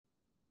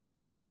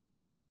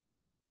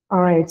All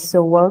right,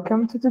 so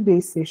welcome to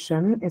today's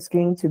session. It's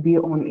going to be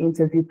on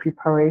interview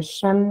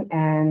preparation,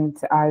 and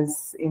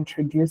as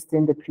introduced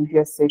in the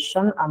previous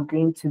session, I'm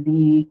going to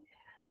be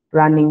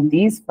running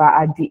this, but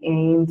at the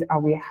end,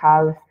 we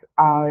have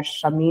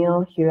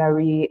Shamil,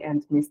 Hilary,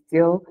 and Miss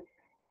Dill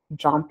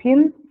jump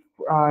in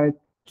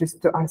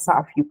just to answer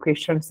a few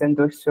questions and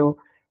also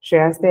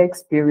share us their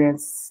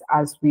experience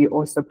as we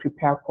also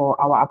prepare for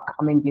our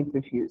upcoming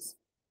interviews.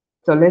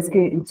 So let's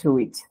get into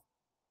it.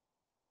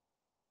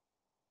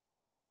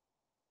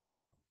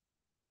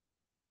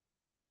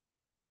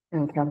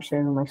 Okay, I'm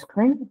sharing my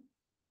screen.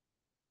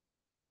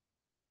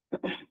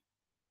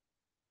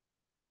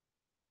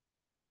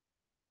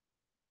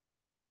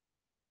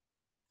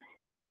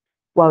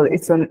 Well,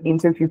 it's an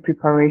interview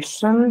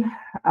preparation.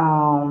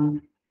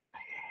 So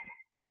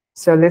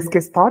let's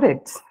get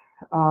started.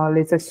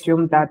 Let's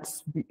assume that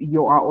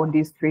you are on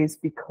this phase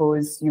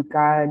because you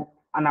got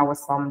an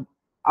awesome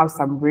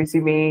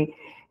resume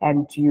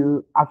and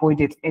you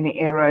avoided any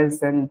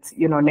errors and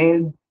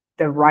nailed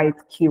the right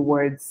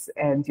keywords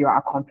and your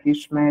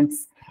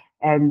accomplishments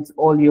and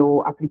all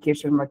your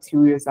application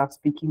materials are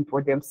speaking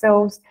for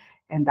themselves.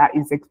 And that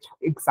is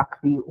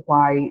exactly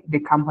why the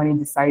company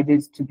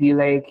decided to be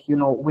like,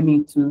 we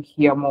need to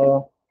hear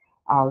more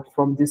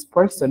from this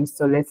person.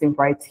 So let's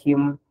invite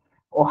him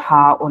or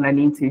her on an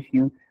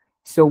interview.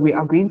 So we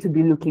are going to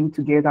be looking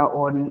together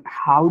on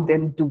how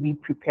then do we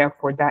prepare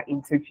for that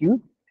interview.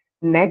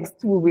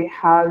 Next, we will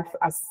have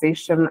a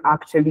session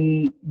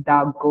actually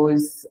that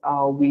goes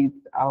with,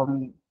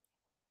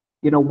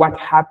 what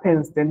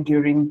happens then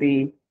during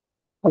the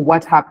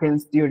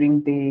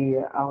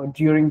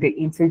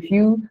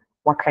interview,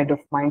 what kind of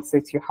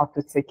mindset you have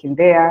to take in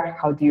there,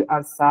 how do you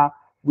answer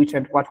which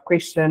and what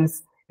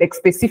questions, like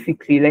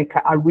specifically like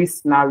a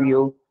risk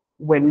scenario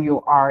when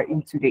you are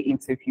into the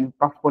interview.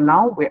 But for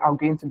now, we are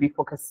going to be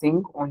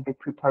focusing on the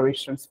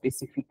preparation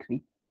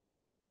specifically.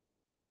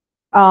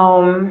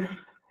 So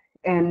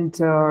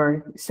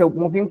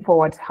moving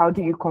forward, how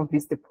do you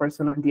convince the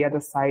person on the other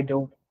side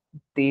of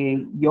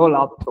your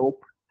laptop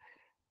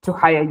to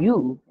hire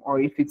you? Or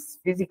if it's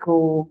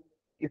physical,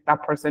 if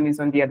that person is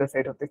on the other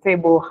side of the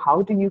table,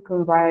 how do you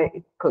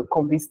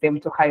convince them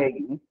to hire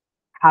you?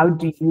 How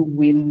do you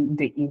win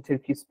the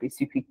interview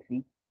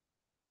specifically?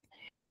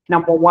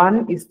 Number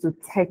one is to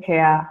take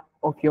care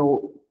of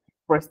your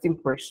first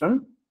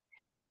impression.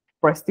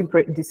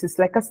 This is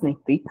like a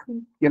sneak peek,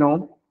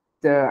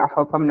 I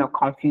hope I'm not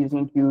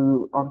confusing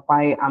you on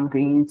why I'm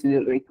going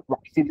to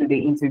do the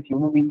interview.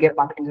 When we get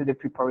back into the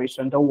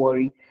preparation, don't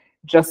worry.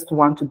 Just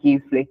want to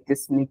give like the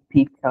sneak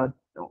peek of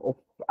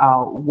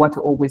what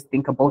to always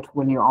think about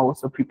when you're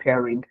also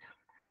preparing.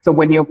 So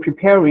when you're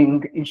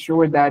preparing,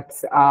 ensure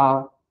that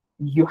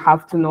you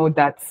have to know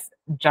that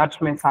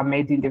judgments are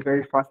made in the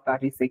very first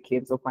 30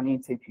 seconds of an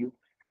interview.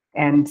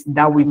 And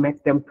that will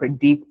make them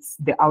predict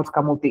the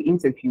outcome of the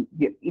interview.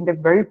 In the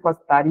very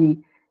first 30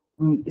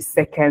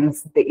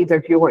 seconds, the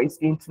interviewer is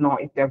going to know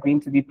if they're going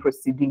to be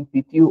proceeding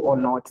with you or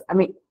not. I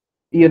mean,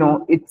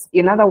 it's,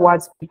 in other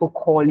words, people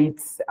call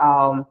it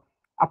a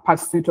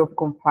pursuit of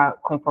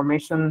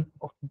confirmation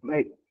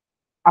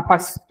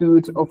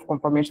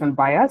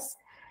bias,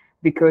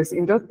 because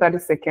in those 30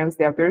 seconds,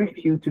 there are very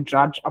few to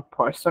judge a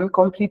person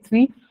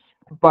completely,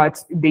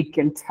 but they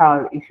can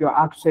tell if you're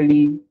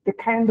actually the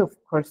kind of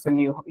person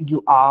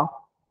you are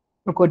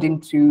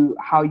according to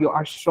how you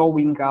are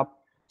showing up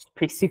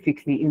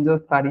specifically in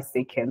those 30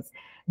 seconds.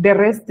 The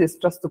rest is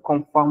just to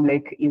confirm,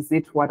 like, is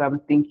it what I'm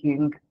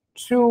thinking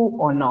true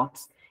or not?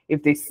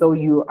 If they saw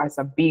you as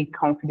a big,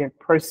 confident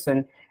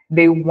person,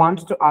 they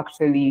want to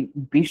actually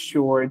be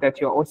sure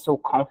that you're also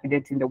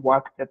confident in the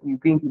work that you're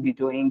going to be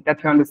doing,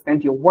 that you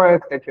understand your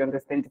work, that you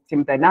understand the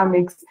team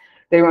dynamics,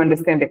 that you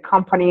understand the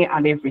company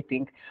and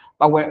everything.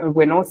 But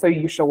when also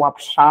you show up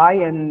shy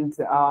and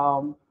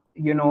not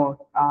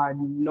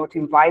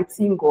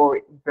inviting or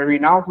very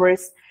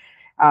nervous,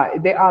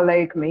 they are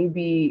like,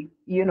 maybe,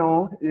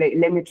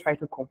 let me try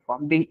to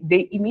confirm.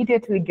 They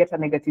immediately get a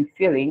negative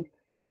feeling,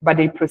 but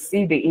they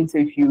proceed the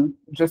interview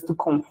just to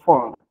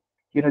confirm,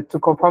 to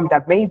confirm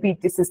that maybe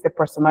this is the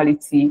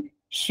personality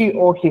she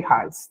or he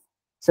has.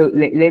 So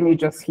let me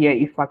just hear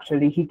if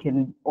actually he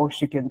can or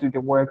she can do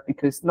the work,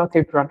 because not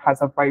everyone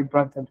has a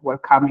vibrant and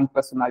welcoming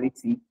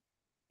personality,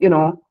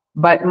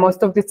 but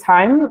most of the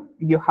time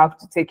you have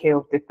to take care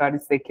of the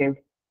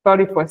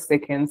 31st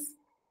seconds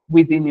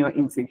within your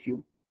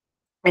interview.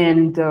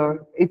 And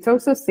it's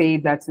also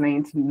said that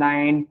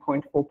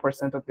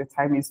 99.4% of the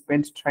time is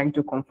spent trying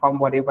to confirm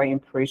whatever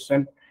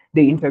impression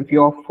the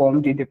interviewer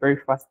formed in the very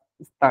first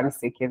 30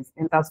 seconds.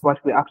 And that's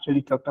what we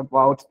actually talked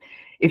about.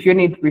 If you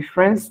need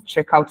reference,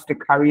 check out the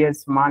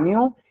careers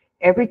manual.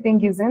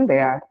 Everything is in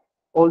there.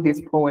 All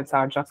these points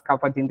are just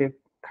covered in the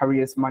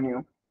careers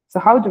manual. So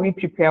how do we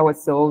prepare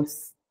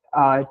ourselves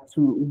to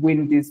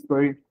win these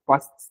very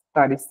first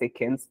 30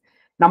 seconds?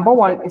 Number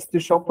one is to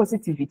show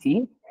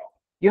positivity.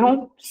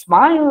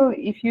 Smile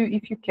if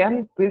you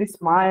can, really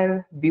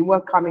smile, be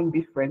welcoming,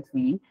 be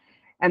friendly.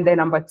 And then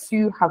number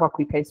two, have a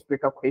quick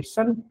icebreaker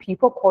question.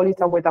 People call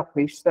it a weather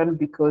question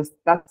because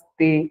that's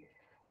the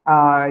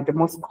the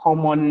most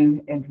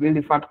common and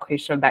relevant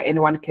question that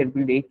anyone can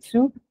relate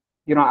to,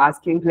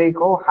 asking like,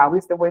 oh, how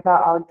is the weather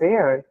out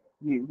there?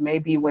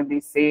 Maybe when they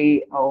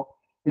say, oh,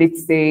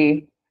 let's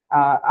say,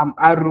 I'm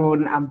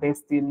Arun, I'm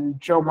based in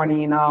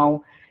Germany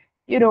now,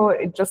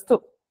 just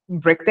to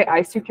break the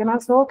ice, you can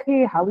ask,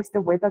 okay, how is the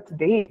weather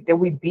today? They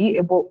will be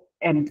able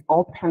and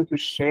open to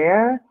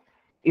share.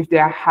 If they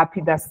are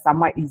happy that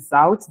summer is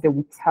out, they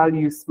will tell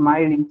you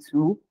smiling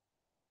too,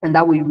 and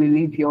that will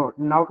relieve your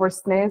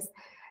nervousness.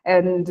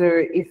 And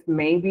if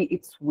maybe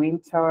it's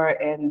winter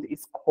and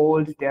it's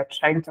cold, they're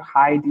trying to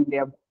hide in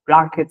their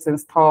blankets and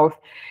stuff,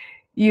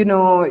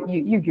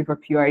 you give a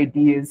few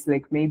ideas,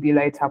 like maybe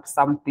light up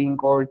something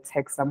or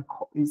take some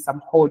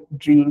hot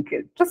drink,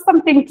 just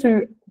something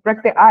to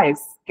break the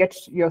ice, get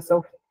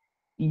yourself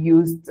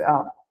used,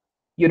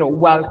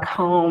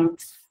 welcomed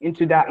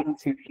into that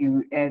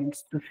interview and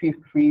to feel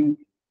free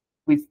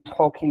with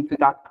talking to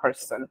that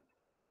person.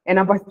 And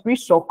number three,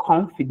 show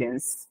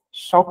confidence.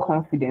 Show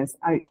confidence.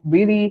 I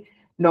really,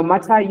 no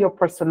matter your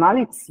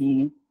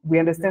personality, we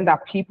understand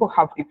that people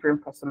have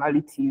different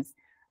personalities.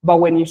 But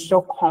when you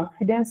show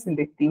confidence in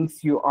the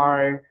things you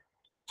are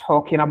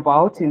talking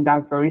about in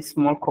that very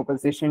small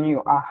conversation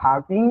you are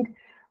having,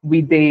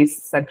 with the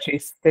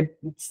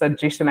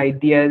suggestion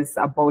ideas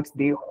about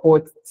the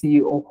hot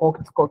tea or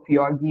hot coffee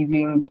you are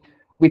giving,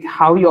 with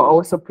how you're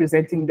also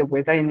presenting the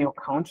weather in your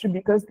country,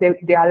 because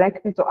they are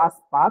likely to ask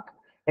back,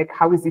 like,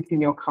 how is it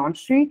in your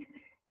country?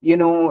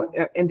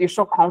 And you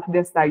show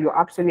confidence that you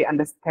actually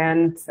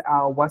understand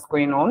what's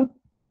going on.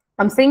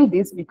 I'm saying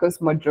this because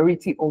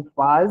majority of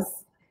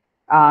us,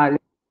 the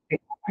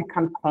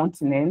African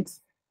continent,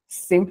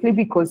 simply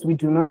because we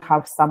do not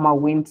have summer,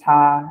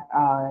 winter,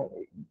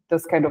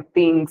 those kind of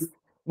things,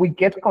 we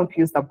get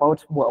confused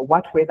about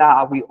what weather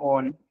are we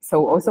on.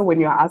 So also when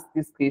you're asked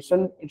this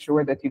question,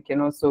 ensure that you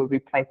can also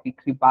reply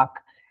quickly back.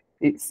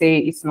 Say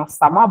it's not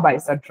summer, but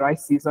it's a dry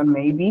season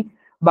maybe,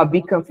 but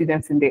be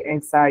confident in the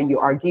answer you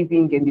are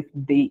giving. And if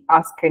they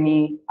ask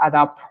any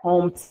other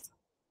prompt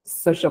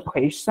social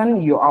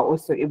question, you are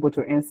also able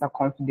to answer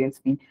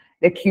confidently.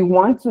 Like you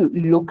want to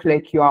look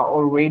like you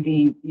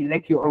already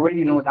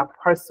know that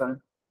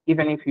person,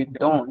 even if you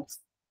don't.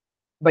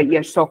 But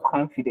yeah, show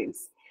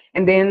confidence.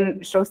 And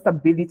then show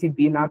stability,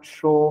 be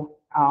natural.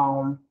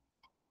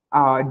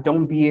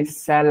 Don't be a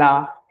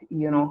seller,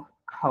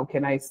 how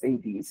can I say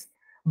this?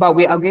 But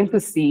we are going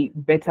to see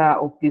better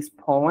of this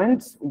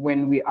point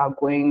when we are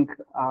going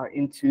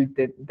into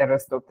the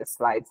rest of the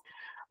slides.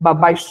 But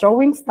by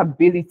showing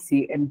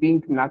stability and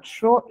being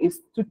natural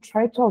is to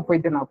try to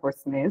avoid the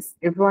nervousness.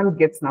 Everyone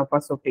gets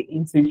nervous of the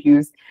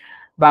interviews,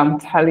 but I'm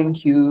telling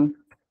you,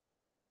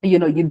 you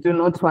do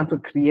not want to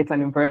create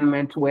an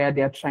environment where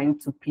they're trying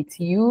to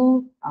pity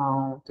you,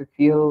 to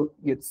feel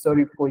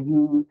sorry for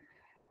you,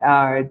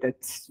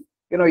 that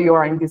you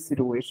are in this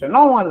situation.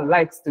 No one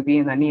likes to be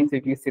in an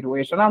interview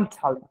situation. I'm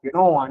telling you,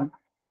 no one.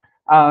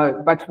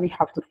 But we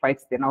have to fight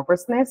the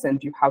nervousness,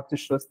 and you have to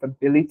show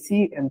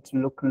stability and to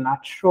look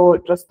natural,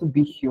 just to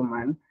be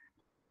human.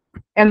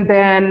 And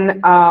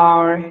then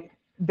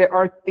there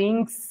are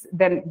things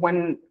then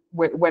when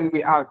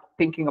we are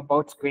thinking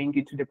about going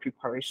into the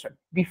preparation.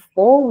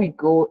 Before we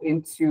go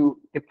into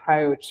the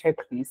prior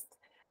checklist,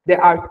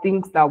 there are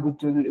things that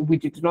we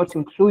did not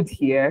include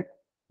here,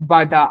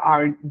 but that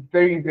are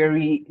very,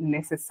 very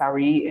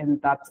necessary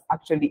and that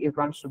actually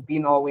everyone should be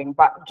knowing.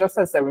 But just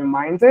as a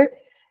reminder,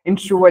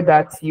 ensure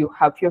that you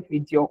have your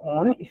video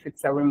on if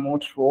it's a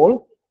remote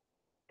role.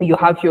 You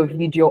have your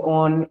video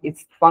on,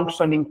 it's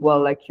functioning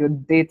well, like your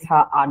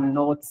data are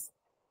not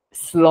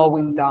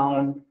slowing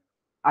down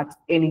at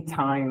any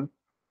time.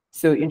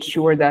 So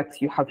ensure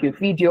that you have your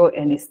video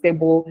and it's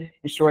stable,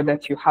 ensure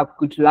that you have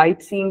good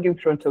lighting in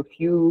front of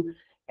you,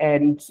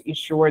 and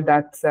ensure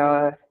that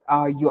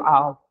you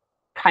are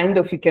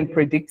you can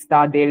predict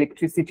that the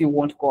electricity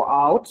won't go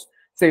out,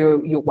 so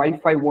your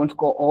Wi-Fi won't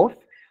go off.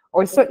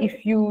 Also,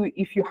 if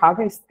you have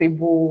a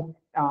stable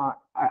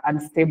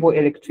unstable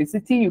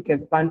electricity, you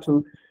can plan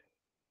to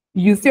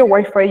use your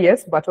Wi-Fi,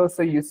 yes, but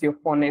also use your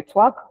phone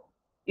network.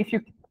 If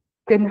you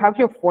can have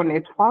your phone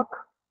network,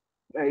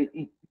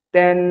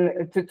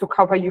 then to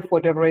cover you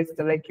for the rest,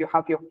 like you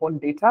have your phone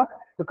data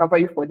to cover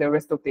you for the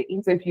rest of the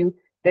interview,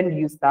 then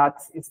use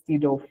that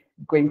instead of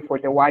going for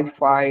the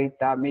Wi-Fi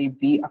that may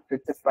be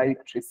affected by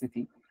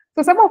electricity.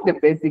 So some of the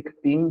basic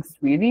things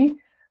really,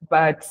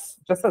 but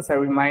just as a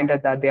reminder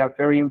that they are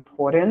very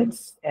important.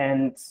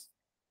 And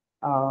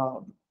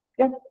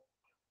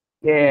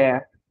yeah.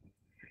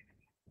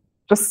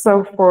 Just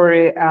so for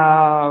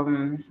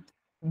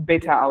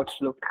better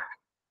outlook.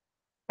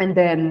 And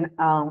then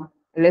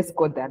let's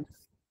go then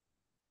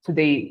to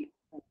the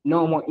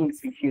normal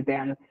interview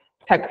then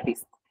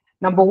checklist.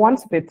 Number one,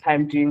 spend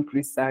time doing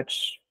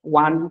research.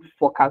 1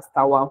 forecast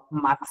hour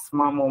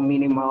maximum or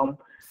minimum.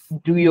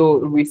 Do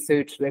your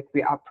research like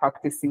we are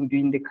practicing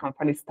doing the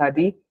company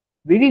study.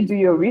 Really do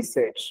your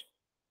research.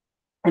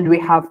 And we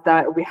have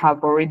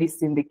already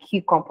seen the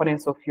key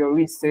components of your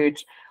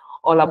research.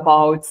 all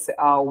about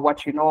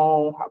what you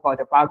know about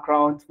the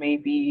background,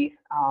 maybe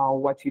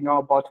what you know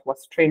about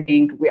what's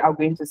trending. We are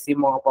going to see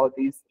more about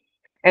this.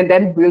 And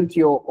then build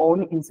your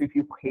own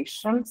interview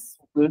questions,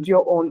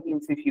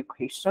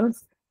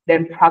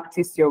 then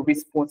practice your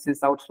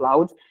responses out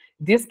loud.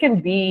 This can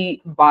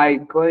be by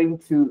going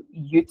to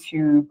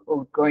YouTube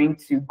or going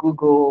to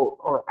Google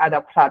or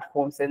other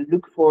platforms and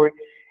look for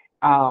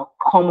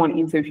common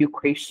interview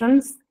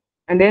questions,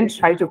 and then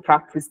try to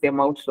practice them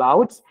out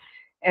loud.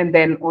 And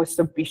then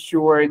also be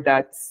sure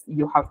that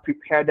you have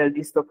prepared a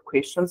list of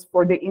questions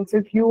for the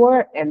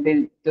interviewer, and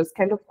then those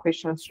kind of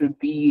questions should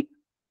be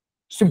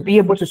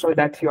able to show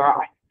that you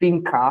are a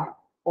thinker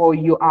or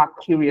you are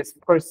a curious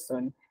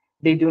person.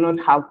 They do not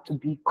have to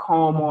be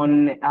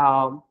common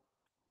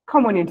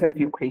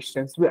interview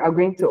questions. We are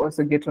going to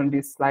also get on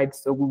this slide,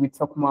 so we will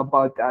talk more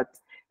about that.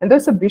 And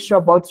also be sure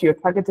about your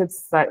targeted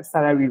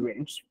salary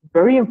range.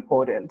 Very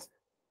important.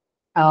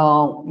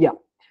 Yeah.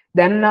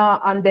 Then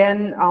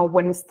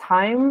when it's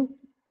time,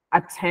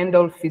 attend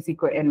all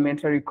physical and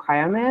mental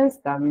requirements.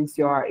 That means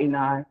you are in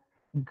a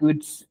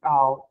good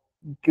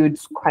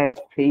quiet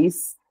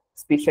place,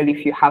 especially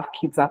if you have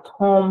kids at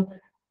home.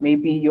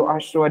 Maybe you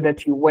are sure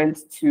that you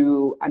went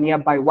to a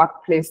nearby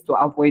workplace to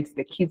avoid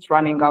the kids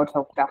running out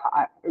of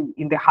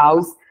in the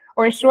house,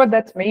 or ensure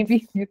that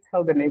maybe you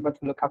tell the neighbor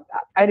to look after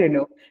that. I don't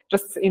know.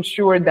 Just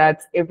ensure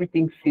that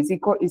everything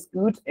physical is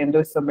good, and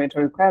also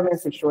mental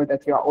requirements. Ensure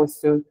that you are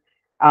also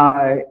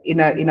in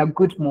a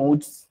good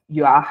mood.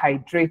 You are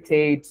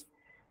hydrated,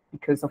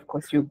 because of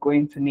course you're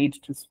going to need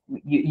to.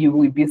 You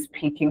will be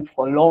speaking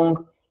for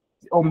long,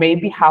 or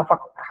maybe have a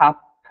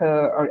cup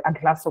or a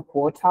glass of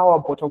water or a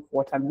bottle of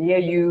water near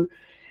you.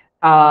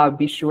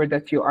 Be sure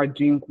that you are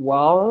doing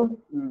well.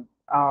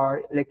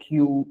 Like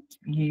you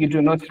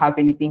do not have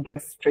anything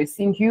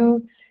stressing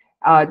you,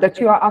 that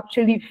you are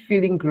actually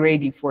feeling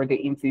ready for the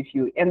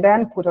interview. And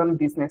then put on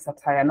business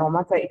attire, no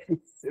matter if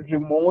it's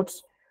remote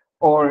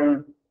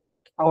or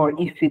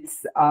if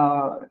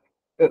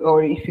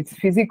it's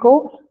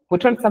physical.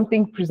 Put on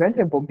something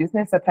presentable.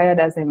 Business attire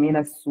doesn't mean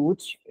a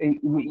suit.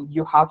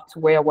 You have to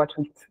wear what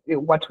we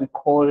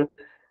call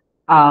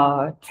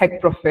tech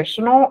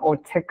professional or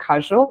tech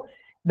casual.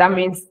 That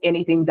means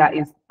anything that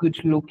is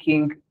good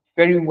looking,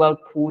 very well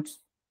put,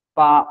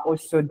 but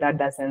also that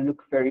doesn't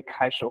look very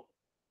casual.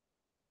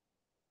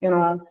 You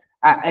know,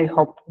 I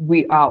hope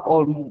we are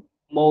all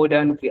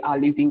modern, we are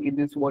living in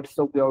this world,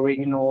 so we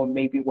already know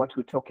maybe what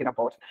we're talking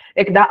about.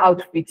 Like that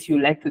outfit you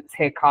like to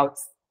take out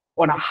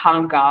on a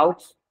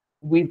hangout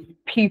with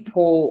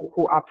people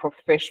who are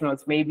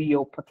professionals, maybe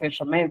your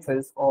potential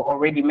mentors or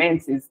already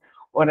mentees,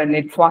 on a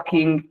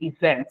networking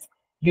event.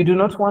 You do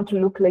not want to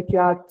look like you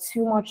are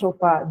too much of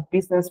a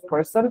business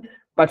person,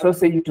 but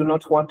also you do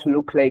not want to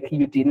look like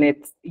you did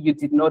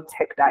not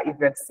take that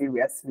event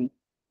seriously.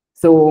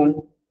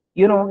 So,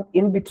 you know,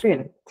 in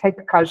between,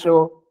 tech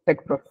casual,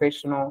 tech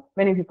professional.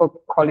 Many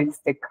people call it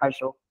tech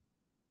casual.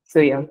 So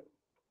yeah.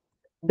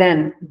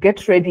 Then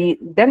get ready.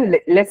 Then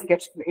let's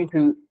get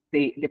into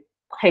the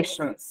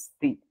questions,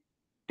 the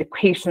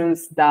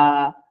questions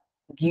that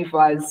give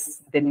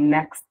us the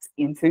next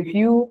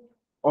interview,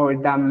 or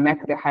that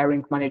make the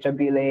hiring manager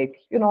be like,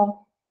 you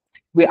know,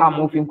 we are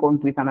moving on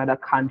with another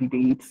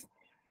candidate.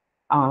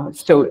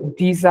 So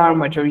these are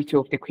majority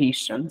of the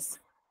questions.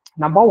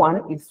 Number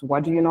one is,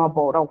 what do you know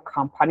about our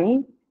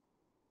company?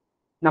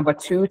 Number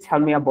two, tell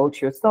me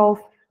about yourself.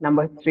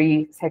 Number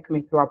three, take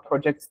me through our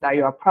projects that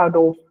you are proud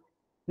of.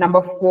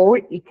 Number four,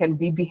 it can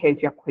be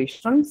behavior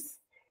questions.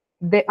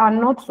 They are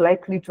not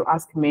likely to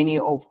ask many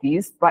of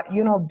these, but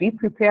you know, be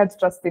prepared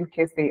just in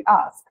case they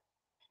ask.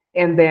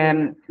 And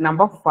then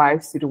number five,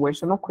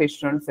 situational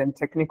questions and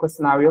technical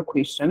scenario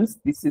questions.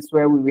 This is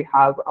where we will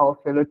have our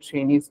fellow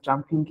trainees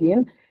jumping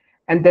in.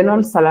 And then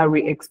on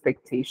salary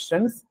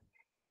expectations,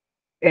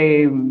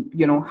 you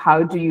know,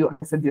 how do you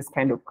answer this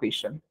kind of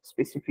question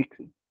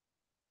specifically?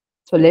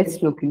 So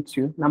let's look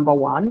into number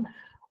one.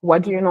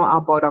 What do you know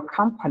about our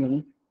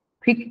company?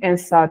 Quick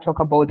answer, talk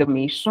about the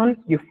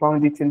mission. You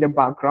found it in the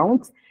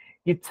background.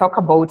 You talk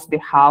about the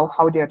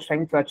how they are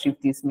trying to achieve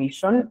this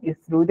mission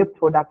through the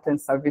product and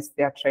service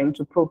they are trying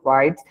to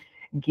provide.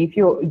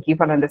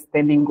 Give an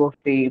understanding of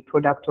the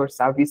product or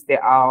service they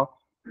are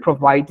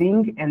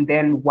providing, and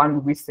then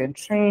one recent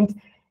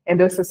trend,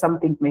 and also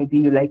something maybe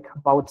you like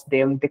about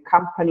them, the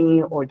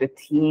company or the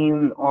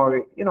team,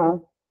 or you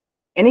know,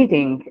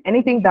 anything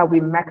that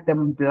will make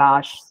them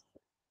blush.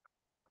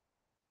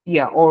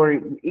 Yeah, or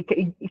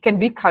it can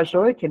be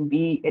casual, it can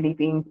be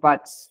anything,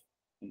 but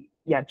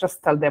yeah,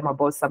 just tell them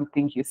about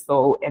something you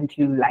saw and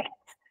you liked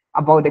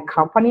about the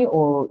company,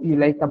 or you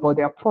liked about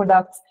their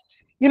products.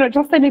 You know,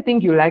 just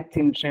anything you liked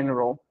in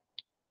general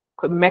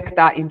could make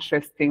that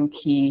interesting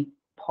key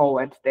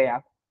forward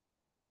there.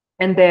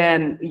 And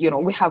then, you know,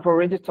 we have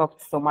already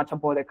talked so much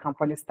about the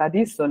company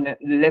studies, so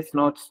let's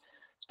not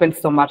spend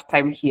so much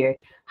time here.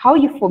 How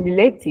you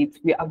formulate it,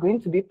 we are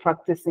going to be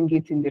practicing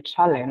it in the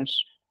challenge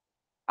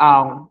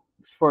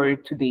for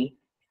today.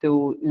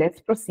 So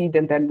let's proceed,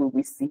 and then we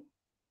will see.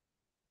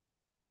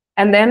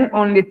 And then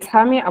only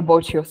tell me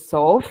about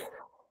yourself.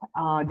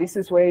 This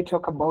is where you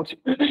talk about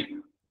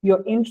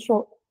your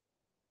intro.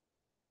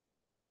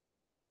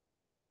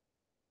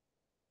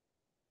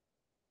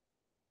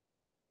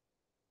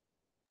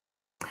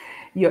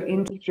 Your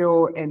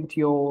intro and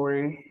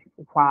your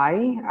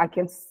why. I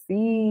can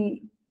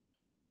see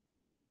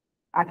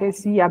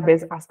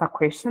Abez asked a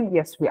question.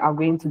 Yes, we are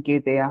going to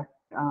get there.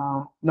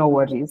 No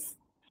worries.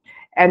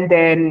 And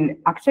then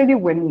actually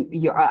when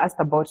you are asked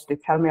about the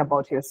tell me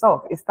about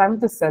yourself, it's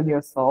time to sell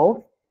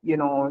yourself. You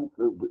know,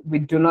 we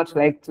do not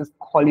like to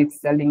call it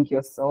selling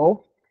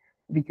yourself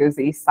because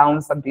it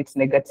sounds a bit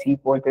negative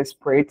or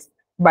desperate,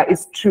 but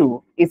it's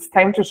true. It's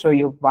time to show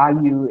your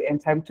value and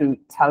time to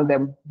tell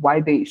them why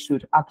they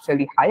should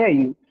actually hire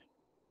you.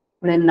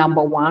 And then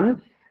number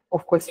one,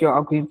 of course, you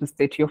are going to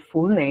state your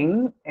full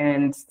name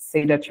and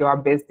say that you are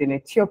based in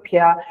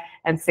Ethiopia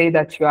and say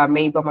that you are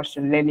maybe a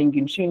machine learning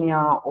engineer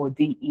or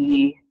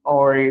DE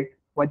or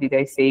what did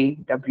I say,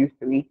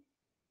 W3.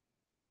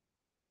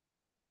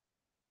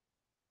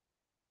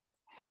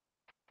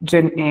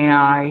 Gen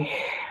AI.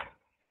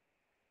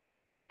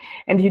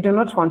 And you do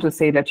not want to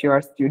say that you are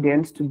a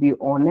student, to be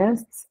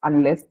honest,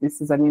 unless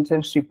this is an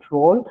internship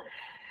role.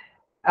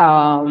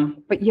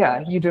 But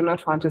yeah, you do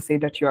not want to say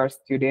that you are a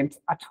student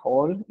at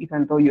all,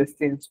 even though you're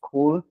still in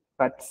school,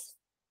 but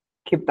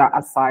keep that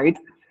aside.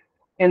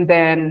 And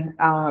then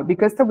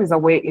because there is a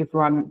way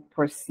everyone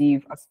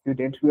perceives a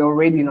student, we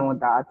already know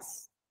that.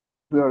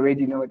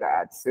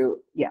 So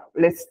yeah,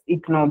 let's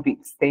ignore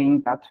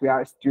saying that we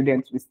are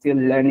students, we're still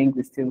learning,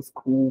 we're still in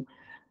school,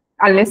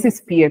 unless it's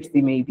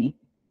PhD maybe,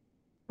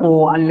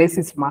 or unless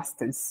it's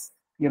master's,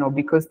 you know,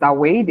 because that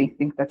way they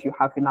think that you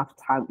have enough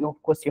time.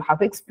 Of course, you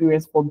have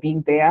experience for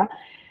being there,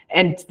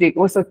 and they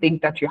also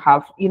think that you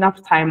have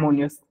enough time on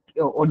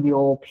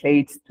your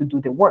plate to do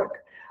the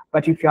work.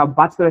 But if you're a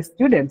bachelor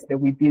student, they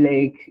will be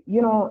like,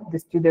 you know, the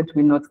student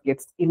will not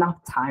get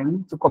enough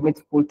time to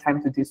commit full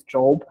time to this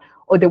job,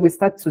 or they will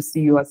start to see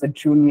you as a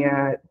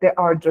junior. There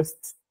are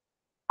just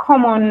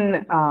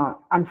common,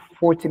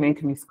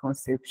 unfortunate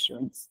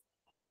misconceptions.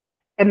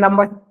 And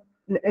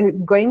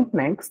going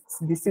next,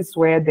 this is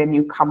where then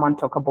you come and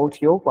talk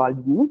about your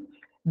value.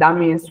 That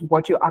means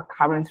what you are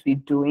currently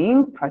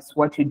doing plus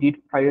what you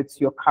did prior to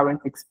your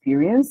current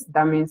experience.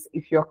 That means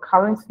if you're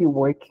currently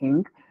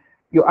working,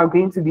 you are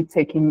going to be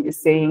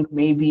saying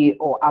maybe,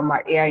 oh, I'm an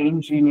AI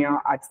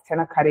engineer at 10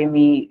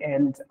 Academy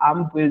and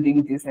I'm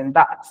building this and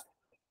that.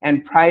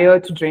 And prior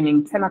to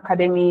joining 10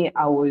 Academy,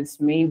 I was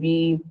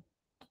maybe,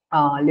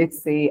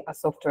 let's say, a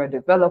software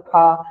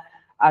developer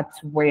at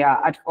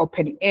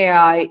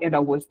OpenAI, and I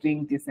was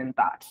doing this and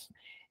that.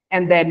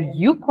 And then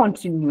you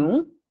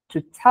continue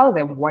to tell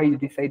them why you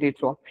decided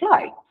to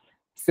apply.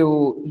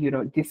 So, you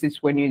know, this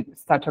is when you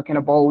start talking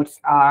about,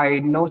 I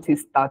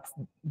noticed that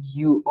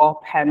you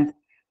opened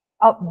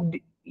up.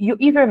 You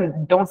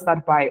even don't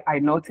start by, I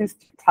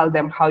noticed, tell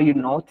them how you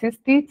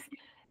noticed it.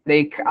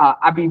 Like,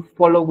 I've been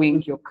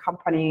following your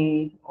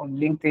company on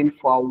LinkedIn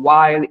for a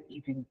while,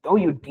 even though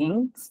you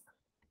didn't.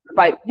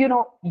 But, you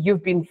know,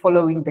 you've been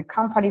following the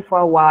company for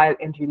a while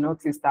and you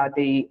noticed that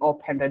they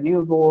opened a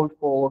new role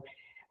for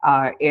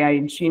AI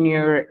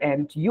engineer,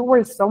 and you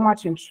were so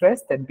much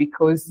interested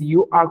because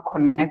you are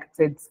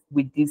connected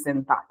with this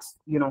and that.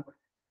 You know,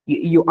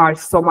 you are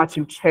so much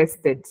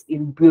interested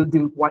in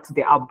building what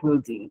they are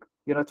building,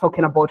 you know,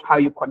 talking about how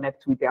you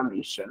connect with their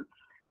mission.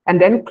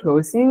 And then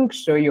closing,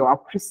 show your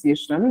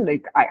appreciation.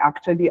 Like, I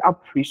actually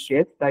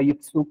appreciate that you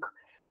took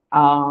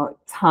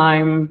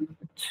time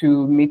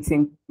to meet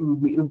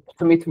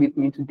with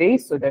me today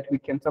so that we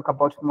can talk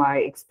about my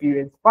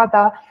experience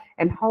further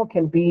and how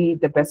can be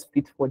the best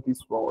fit for this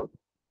role.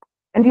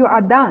 And you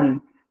are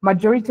done.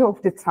 Majority of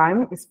the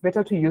time, it's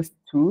better to use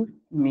 2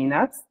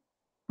 minutes,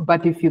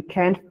 but if you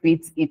can't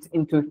fit it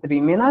into 3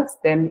 minutes,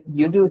 then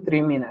you do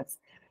 3 minutes.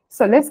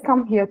 So let's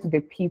come here to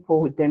the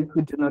people then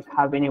who do not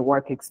have any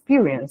work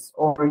experience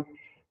or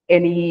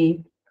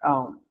any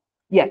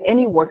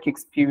work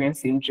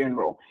experience in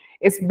general.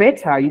 It's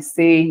better you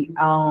say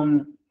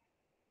on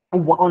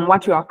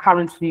what you are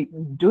currently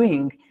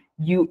doing,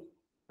 you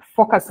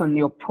focus on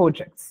your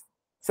projects.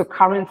 So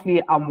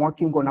currently I'm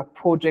working on a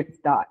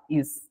project that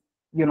is,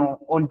 you know,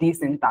 on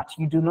this and that.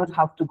 You do not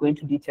have to go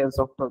into details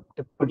of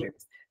the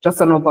project,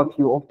 just an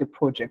overview of the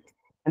project.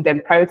 And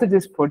then prior to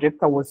this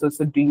project, I was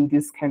also doing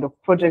this kind of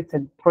project,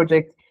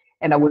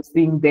 and I was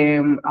doing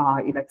them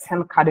in a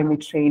 10 Academy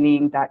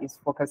training that is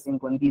focusing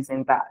on this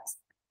and that.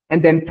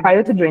 And then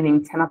prior to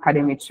joining 10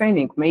 Academy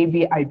training,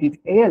 maybe I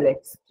did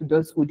ALX, to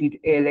those who did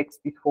ALX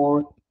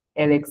before,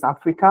 ALX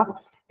Africa.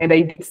 And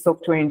I did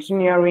software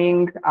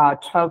engineering,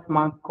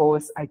 12-month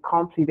course. I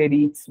completed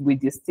it with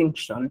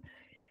distinction.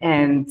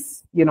 And,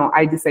 you know,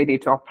 I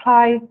decided to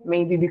apply,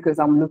 maybe because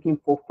I'm looking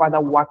for further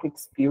work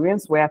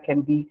experience where I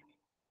can be,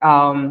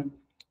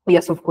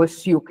 yes, of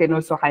course, you can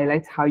also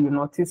highlight how you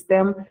notice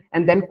them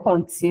and then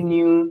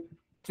continue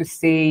to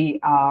say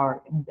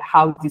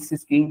how this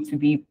is going to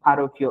be part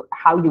of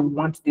how you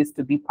want this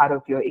to be part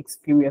of your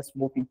experience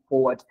moving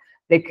forward.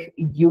 Like,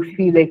 you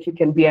feel like you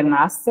can be an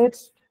asset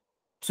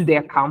to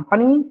their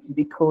company,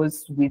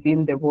 because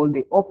within the role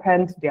they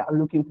opened, they are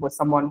looking for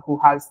someone who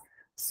has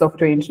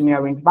software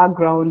engineering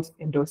background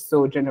and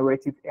also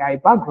generative AI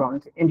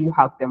background, and you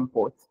have them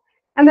both.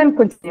 And then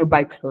continue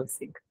by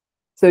closing.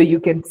 So you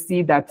can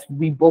see that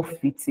we both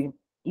fit in.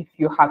 If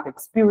you have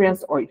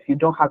experience or if you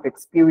don't have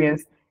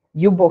experience,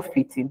 you both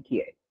fit in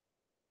here.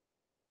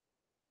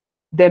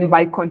 Then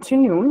by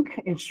continuing,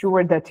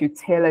 ensure that you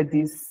tailor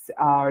this,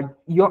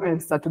 your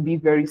answer to be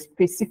very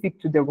specific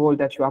to the role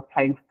that you're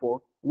applying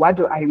for. What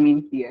do I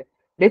mean here?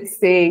 Let's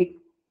say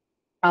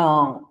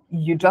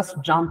you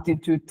just jumped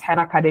into 10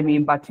 Academy,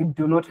 but you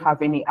do not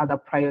have any other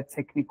prior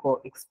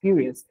technical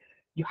experience.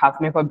 You have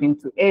never been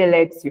to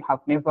ALX, you have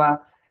never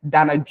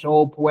done a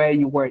job where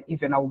you were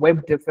even a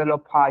web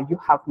developer, you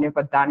have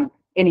never done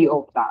any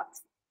of that.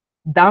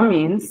 That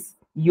means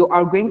you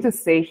are going to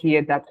say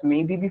here that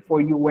maybe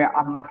before you were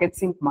a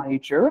marketing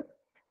manager,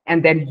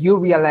 and then you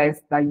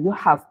realize that you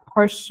have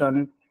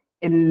passion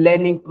in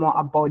learning more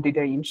about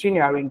data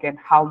engineering and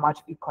how much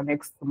it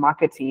connects to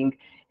marketing.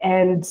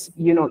 And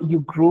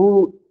you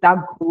grew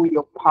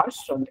your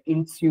passion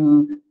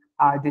into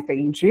data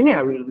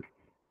engineering.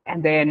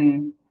 And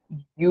then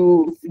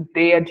you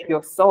dared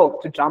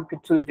yourself to jump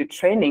into the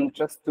training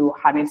just to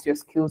harness your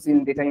skills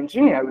in data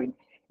engineering.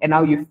 And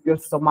now you feel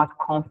so much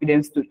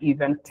confidence to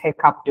even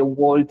take up the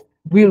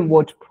real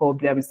world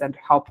problems and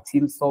help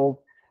teams solve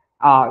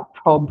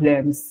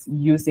problems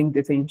using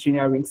data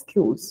engineering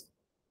skills.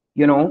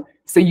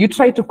 So you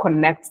try to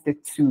connect the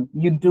two.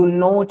 You do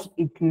not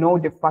ignore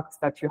the fact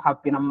that you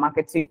have been a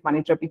marketing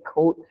manager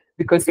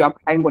because you're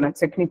applying on a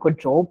technical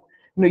job.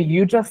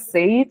 You just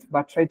say it,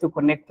 but try to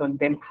connect on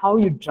then how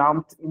you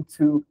jumped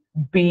into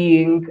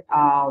being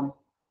a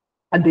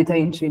data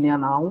engineer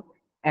now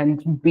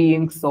and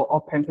being so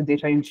open to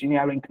data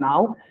engineering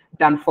now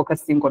than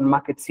focusing on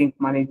marketing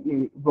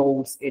managing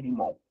roles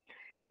anymore.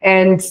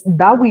 And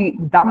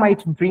that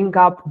might bring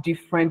up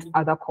different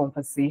other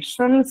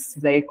conversations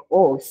like,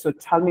 oh, so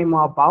tell me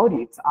more about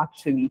it.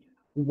 Actually,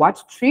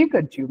 what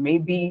triggered you?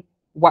 Maybe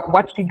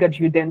what triggered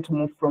you then to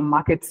move from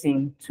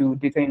marketing to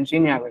data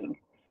engineering?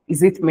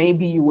 Is it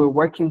maybe you were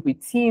working with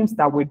teams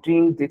that were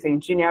doing data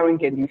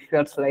engineering and you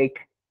felt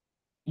like,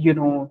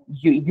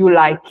 you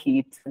like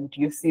it and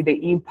you see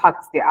the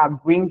impact they are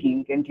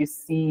bringing and you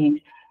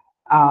see,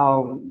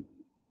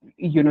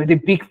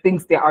 the big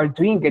things they are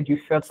doing and you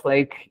felt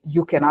like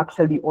you can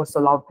actually also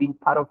love being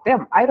part of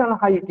them. I don't know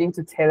how you're going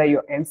to tailor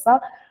your answer,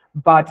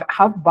 but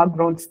have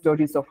background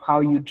stories of how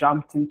you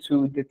jumped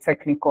into the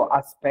technical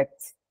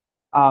aspects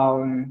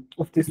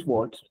of this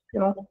world,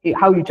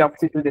 how you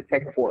jumped into the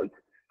tech world.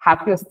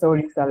 Have your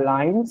stories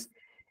aligned.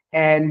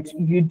 And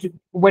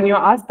when you're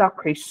asked that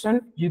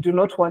question, you do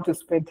not want to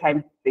spend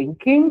time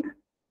thinking,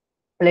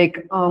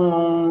 like,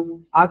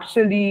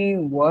 actually,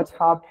 what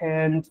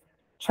happened?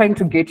 Trying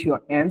to get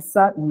your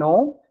answer.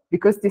 No,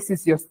 because this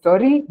is your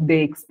story.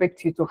 They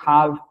expect you to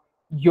have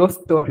your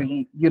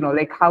story,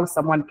 like how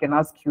someone can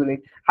ask you,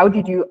 like, how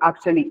did you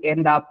actually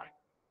end up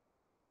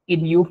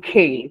in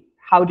UK?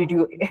 How did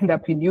you end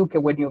up in UK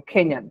when you're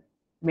Kenyan?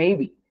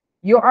 Maybe.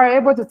 You are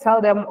able to tell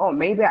them, oh,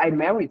 maybe I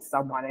married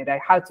someone and I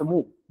had to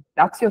move.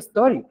 That's your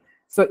story.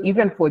 So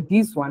even for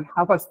this one,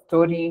 have a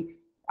story.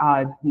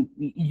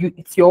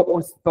 It's your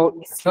own story.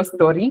 It's your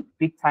story,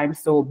 big time.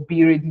 So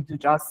be ready to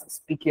just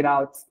speak it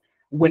out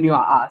when you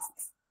are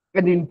asked,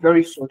 and in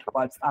very short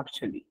words,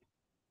 actually.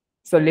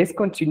 So let's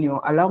continue.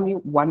 Allow me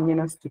 1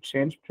 minute to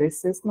change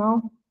places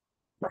now.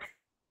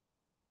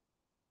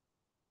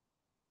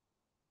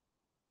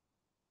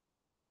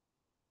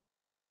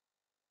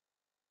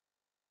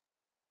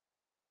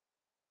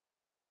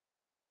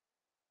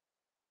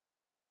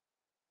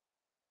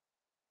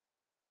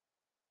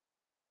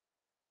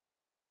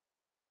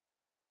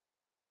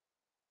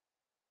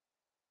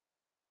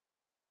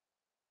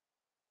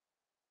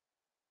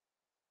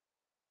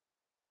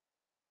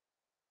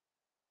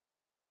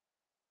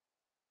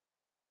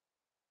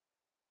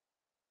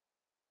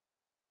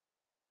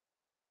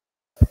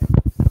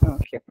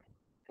 Okay.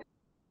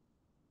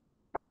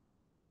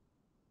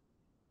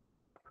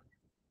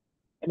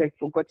 And I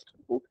forgot to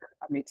book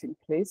a meeting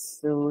place,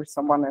 so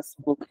someone has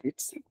booked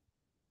it.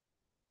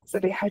 So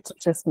they had to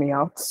test me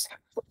out.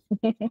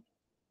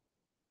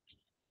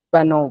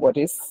 But no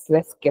worries.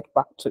 Let's get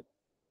back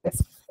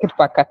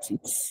at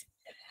it.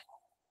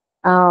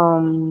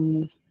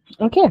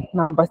 Okay,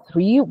 number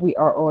 3, we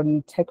are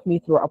on take me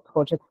through a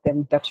project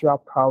then that you are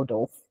proud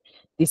of.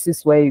 This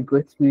is where you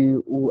go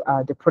through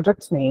the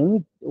project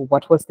name,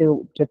 what was the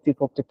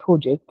objective of the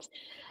project,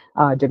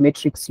 the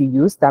metrics you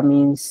use. That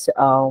means,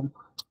 are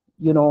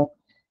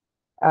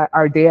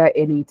there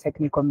any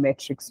technical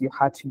metrics you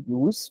had to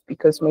use?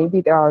 Because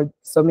maybe there are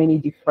so many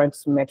different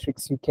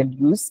metrics you can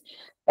use.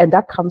 And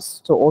that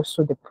comes to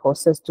also the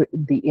process to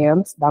the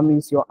end. That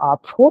means your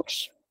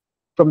approach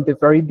from the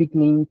very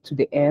beginning to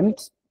the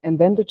end. And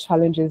then the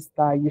challenges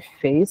that you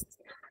faced.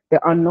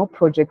 There are no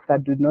projects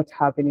that do not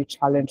have any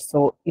challenge.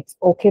 So it's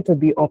okay to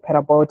be open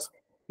about,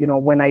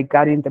 when I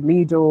got in the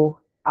middle,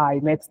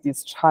 I met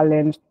this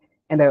challenge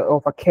and I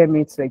overcame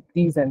it like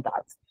this and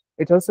that.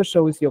 It also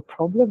shows your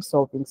problem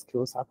solving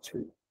skills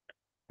actually.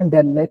 And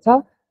then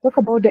later, talk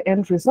about the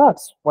end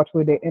results. What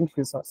were the end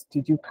results?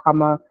 Did you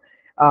come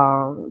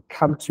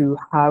to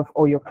have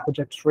all your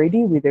projects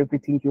ready with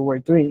everything you were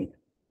doing?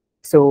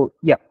 So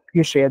yeah,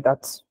 you share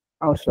that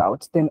out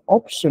loud. Then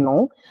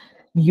optional,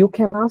 you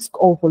can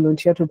ask or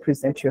volunteer to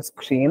present your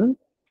screen.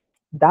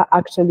 That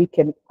actually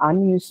can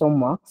earn you some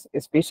marks,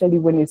 especially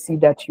when you see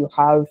that you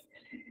have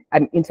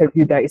an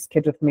interview that is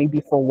scheduled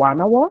maybe for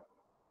 1 hour.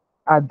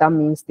 That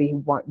means they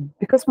want,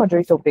 because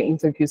majority of the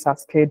interviews are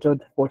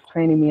scheduled for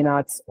 20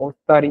 minutes or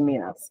 30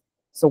 minutes.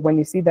 So when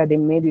you see that they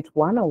made it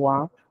 1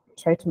 hour,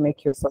 try to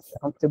make yourself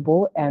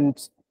comfortable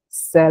and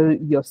sell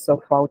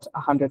yourself out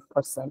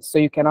 100%. So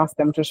you can ask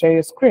them to share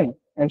your screen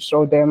and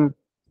show them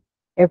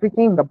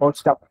everything about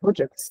that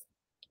project.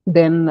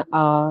 Then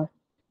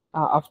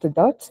after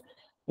that,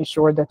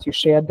 ensure that you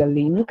share the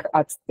link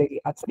at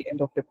the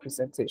end of the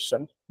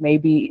presentation.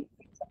 Maybe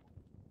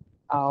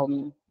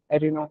I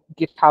don't know,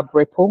 GitHub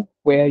repo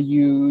where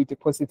you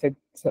deposited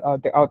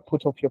the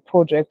output of your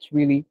project.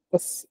 Really,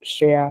 just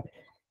share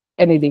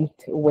anything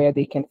where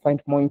they can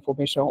find more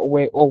information,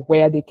 or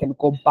where they can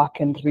go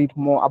back and read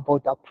more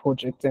about that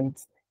project and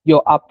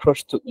your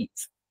approach to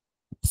it.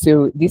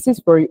 So this is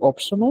very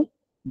optional,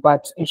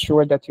 but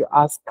ensure that you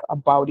ask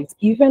about it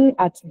even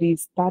at the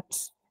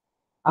start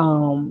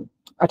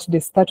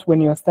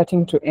when you're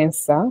starting to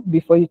answer.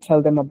 Before you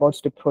tell them about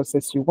the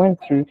process you went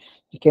through,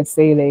 you can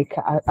say like,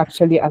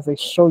 actually, as I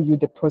show you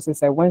the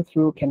process I went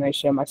through, can I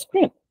share my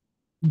screen?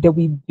 They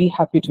will be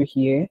happy to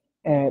hear,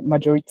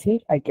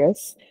 majority, I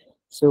guess.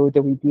 So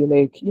they will be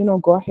like,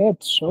 go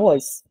ahead, show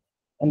us.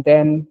 And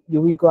then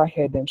you will go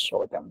ahead and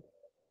show them.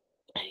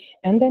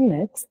 And then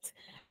next,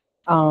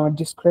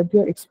 describe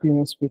your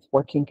experience with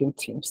working in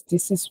teams.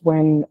 This is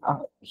when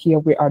here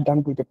we are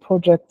done with the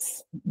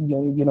projects,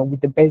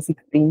 with the basic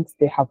things.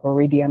 They have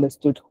already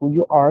understood who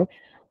you are,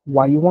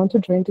 why you want to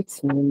join the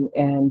team,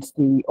 and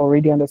they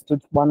already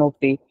understood one of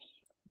the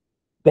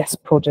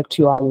best projects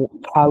you are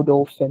proud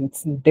of. And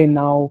then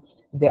now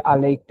they are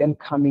like then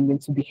coming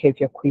into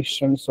behavior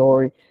questions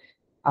or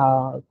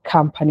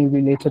company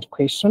related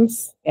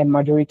questions, and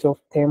majority of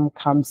them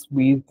comes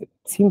with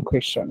team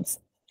questions.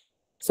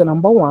 So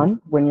number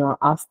one, when you're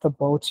asked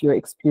about your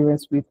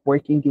experience with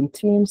working in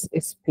teams,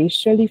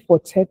 especially for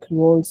tech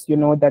roles, you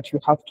know that you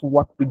have to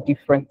work with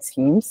different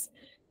teams,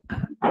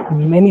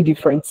 many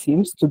different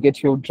teams to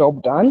get your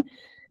job done.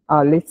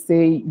 Let's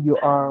say you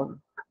are,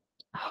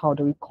 how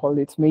do we call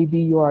it? Maybe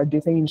you are a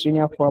data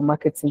engineer for a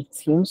marketing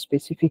team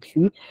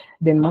specifically,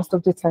 then most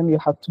of the time you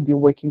have to be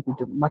working with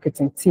the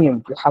marketing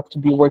team. You have to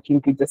be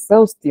working with the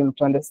sales team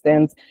to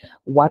understand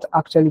what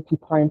actually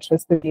people are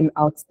interested in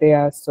out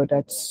there, so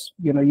that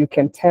you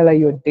can tailor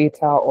your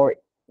data, or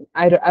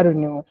I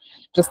don't know,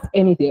 just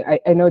anything.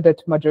 I know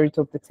that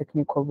majority of the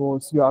technical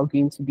roles you are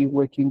going to be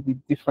working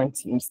with different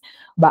teams,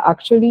 but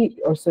actually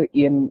also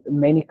in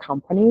many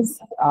companies,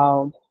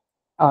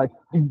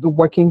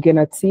 working in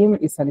a team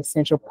is an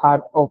essential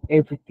part of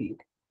everything.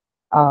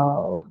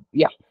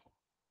 Yeah,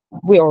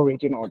 we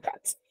already know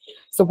that.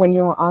 So when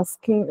you're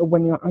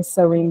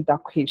answering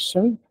that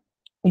question,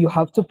 you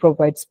have to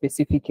provide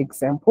specific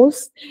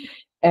examples.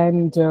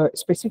 And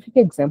specific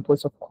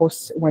examples, of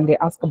course, when they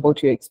ask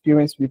about your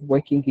experience with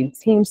working in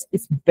teams,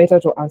 it's better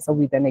to answer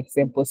with an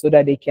example so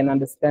that they can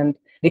understand,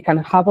 they can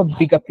have a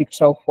bigger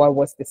picture of what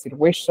was the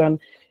situation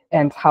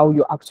and how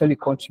you actually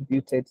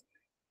contributed.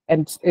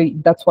 And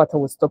that's what I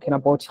was talking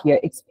about here.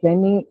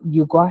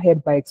 You go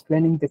ahead by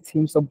explaining the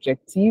team's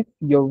objective,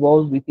 your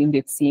role within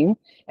the team,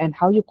 and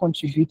how you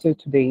contributed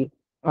to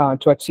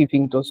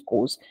achieving those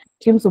goals.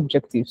 Team's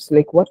objectives,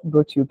 like what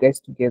brought you guys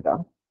together?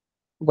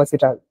 Was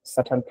it a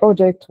certain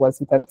project? Was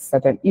it a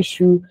certain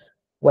issue?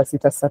 Was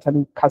it a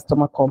certain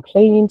customer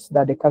complaint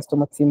that the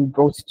customer team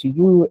brought to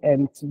you,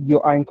 and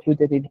you are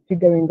included in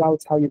figuring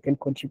out how you can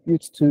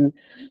contribute to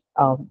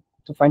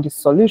find a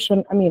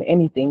solution? I mean,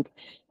 anything.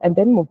 And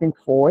then moving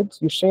forward,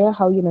 you share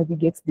how you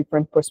navigate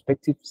different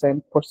perspectives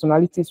and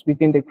personalities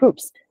within the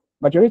groups.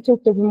 Majority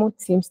of the remote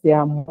teams, they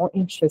are more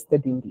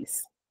interested in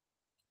this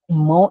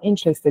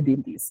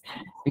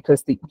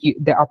because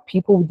there are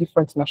people with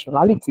different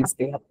nationalities,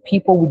 there are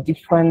people with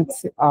different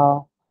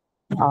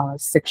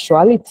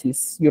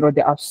sexualities.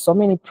 There are so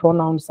many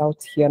pronouns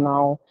out here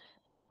now,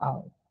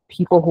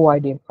 people who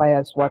identify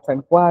as what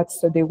and what.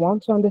 So they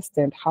want to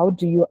understand, how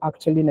do you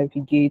actually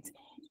navigate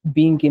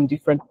being in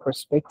different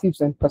perspectives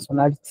and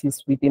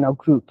personalities within a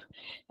group?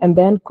 And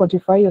then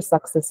quantify your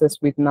successes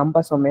with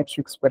numbers or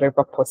metrics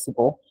wherever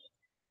possible.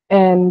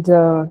 And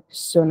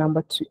so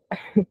number two,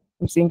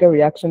 I'm seeing a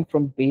reaction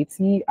from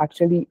Betty.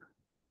 Actually,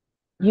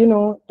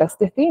 that's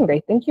the thing. I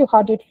think you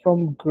heard it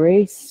from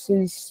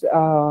Grace's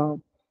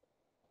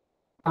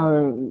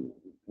what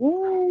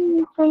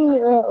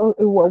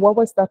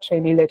was that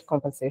Chinese-led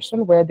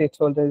conversation where they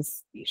told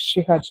us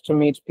she had to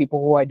meet people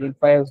who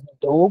identify as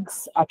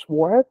dogs at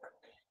work?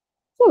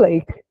 So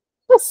like,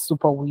 that's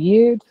super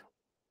weird.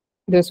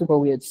 They're super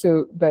weird.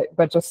 So,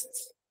 but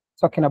just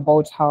talking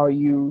about how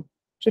you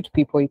treat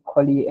people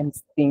equally and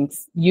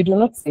things. You do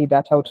not say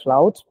that out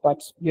loud,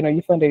 but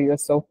you find out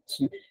yourself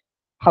to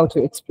how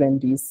to explain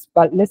this.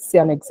 But let's see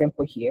an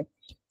example here.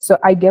 So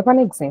I gave an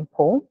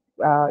example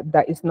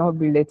that is not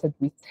related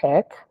with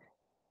tech.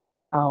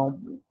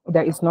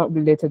 That is not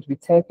related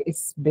with tech.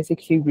 It's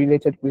basically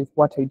related with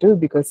what I do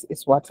because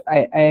it's what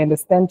I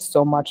understand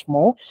so much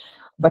more.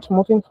 But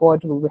moving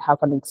forward, we will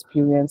have an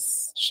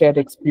experience, shared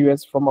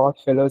experience from our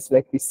fellows,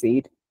 like we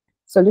said.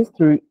 So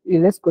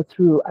let's go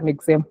through an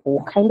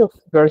example, kind of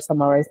very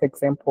summarized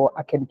example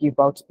I can give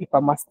out if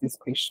I'm asked this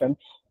question.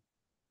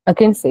 I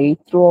can say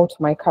throughout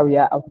my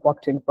career, I've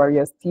worked in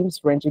various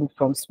teams ranging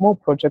from small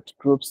project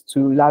groups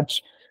to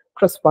large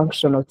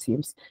cross-functional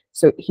teams.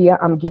 So here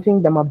I'm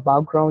giving them a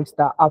background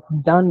that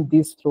I've done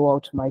this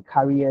throughout my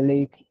career.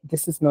 Like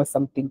this is not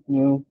something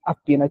new.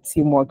 I've been a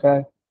team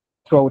worker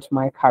throughout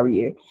my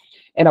career.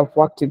 And I've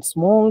worked in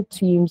small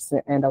teams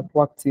and I've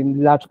worked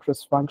in large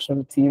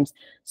cross-functional teams.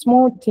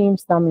 Small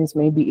teams, that means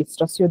maybe it's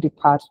just your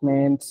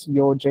department,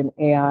 your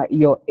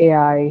your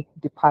AI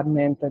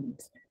department, and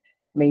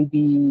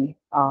maybe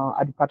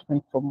a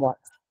department from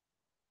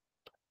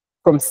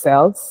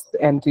sales,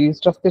 and it's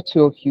just the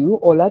two of you,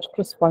 or large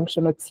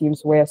cross-functional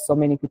teams where so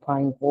many people are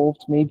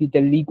involved. Maybe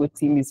the legal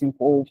team is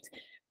involved,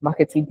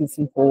 marketing is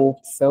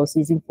involved, sales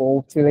is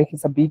involved, so like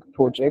it's a big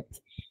project.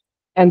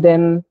 And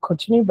then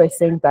continue by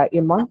saying that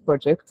in one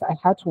project, I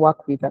had to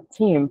work with a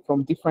team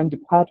from different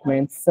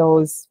departments,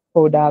 sales,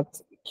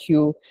 product,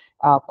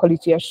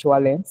 quality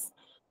assurance.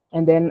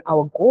 And then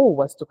our goal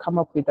was to come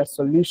up with a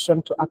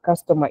solution to a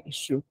customer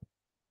issue.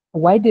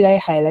 Why did I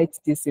highlight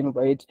this in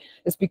red?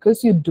 It's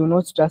because you do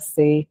not just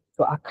say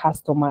to a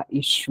customer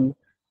issue.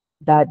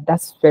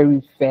 That's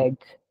very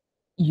vague.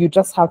 You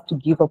just have to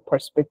give a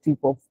perspective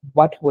of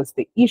what was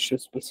the issue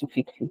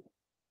specifically.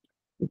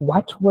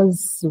 What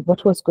was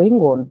going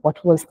on?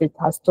 What was the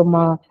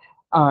customer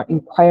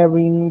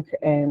inquiring,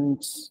 and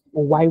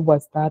why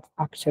was that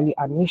actually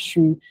an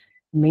issue?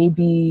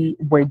 Maybe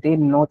were they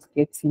not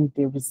getting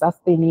the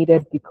results they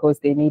needed because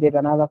they needed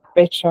another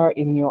feature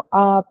in your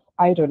app?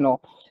 I don't know.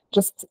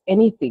 Just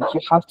anything. You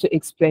have to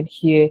explain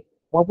here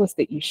what was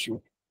the issue.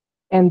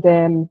 And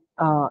then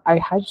I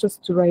had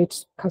just to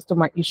write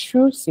customer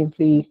issue,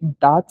 simply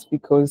that,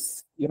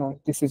 because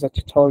this is a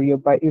tutorial,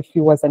 but if it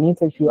was an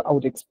interview, I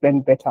would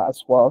explain better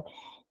as well.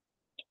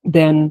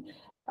 Then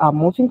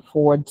moving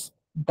forward,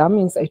 that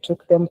means I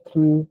took them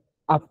through,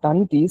 I've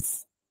done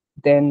this,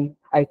 then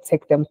I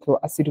take them through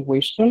a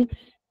situation.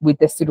 With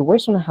the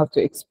situation, I have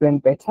to explain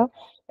better.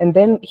 And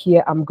then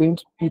here I'm going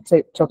to be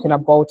talking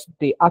about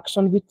the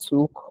action we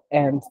took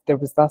and the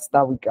results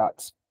that we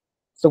got.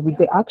 So with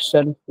the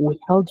action, we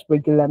held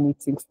regular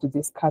meetings to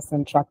discuss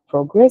and track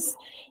progress,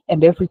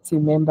 and every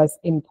team member's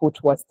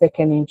input was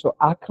taken into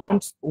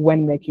account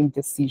when making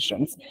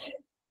decisions.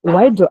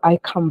 Why do I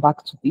come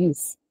back to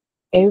this?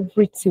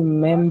 Every team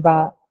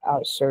member,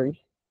 so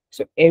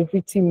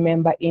every team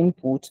member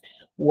input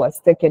was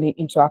taken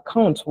into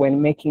account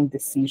when making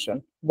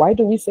decision. Why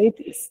do we say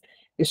this?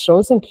 It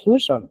shows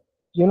inclusion.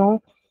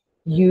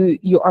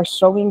 You are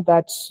showing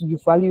that you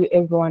value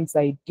everyone's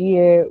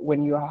idea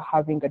when you are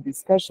having a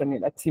discussion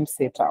in a team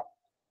setup.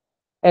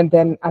 And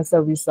then as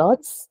a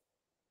result,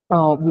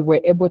 we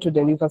were able to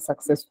deliver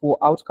successful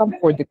outcome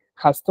for the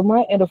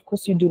customer. And of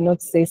course, you do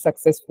not say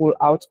successful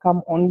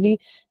outcome only.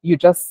 You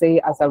just say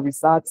as a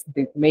result,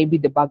 maybe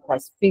the bug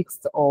was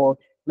fixed, or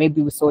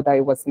maybe we saw that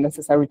it was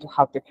necessary to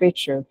have the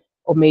feature,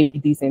 or maybe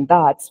this and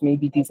that,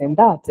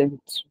 and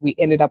we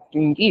ended up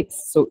doing it.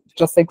 So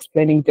just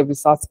explaining the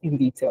results in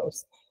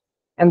details.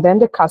 And then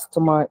the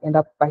customer ended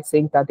up by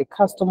saying that the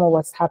customer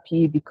was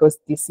happy because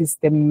this is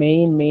the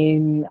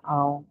main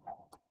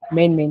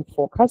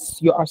focus.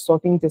 You are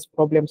solving this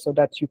problem so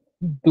that you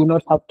do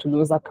not have to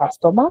lose a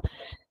customer.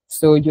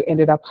 So you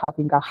ended up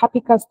having a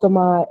happy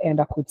customer,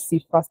 and I could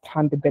see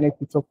firsthand the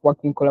benefits of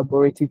working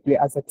collaboratively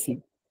as a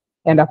team.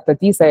 And after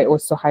this, I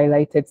also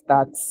highlighted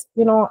that,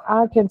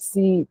 I can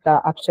see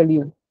that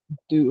actually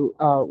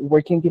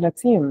working in a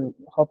team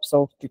helps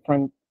solve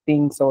different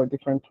things or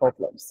different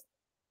problems.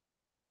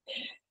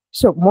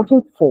 So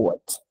moving forward,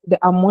 there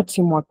are more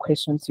teamwork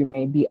questions you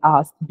may be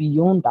asked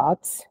beyond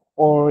that,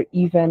 or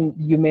even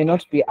you may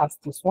not be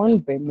asked this one,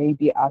 but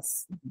maybe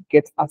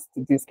get asked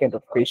this kind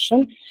of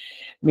question.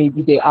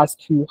 Maybe they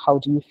ask you, how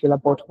do you feel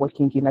about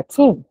working in a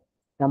team?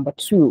 Number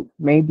two,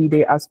 maybe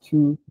they ask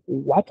you,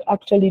 what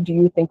actually do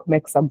you think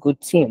makes a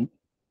good team?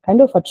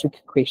 Kind of a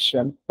tricky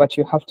question, but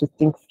you have to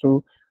think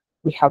through.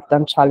 We have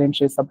done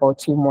challenges about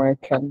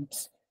teamwork and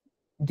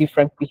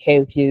different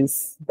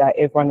behaviors that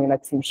everyone in a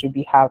team should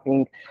be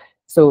having.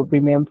 So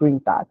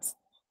remembering that.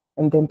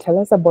 And then tell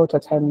us about a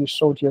time you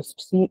showed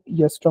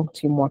your strong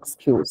teamwork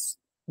skills.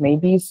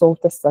 Maybe you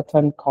solved a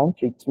certain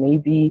conflict.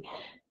 Maybe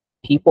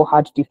people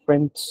had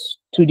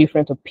two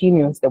different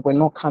opinions that were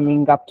not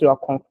coming up to a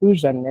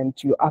conclusion, and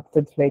you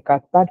acted like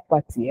a third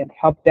party and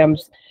helped them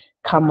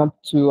come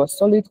up to a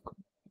solid,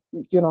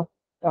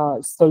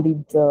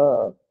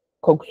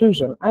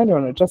 conclusion. I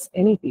don't know, just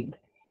anything.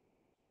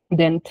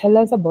 Then tell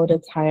us about a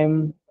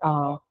time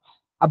a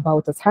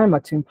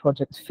team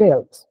project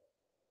failed.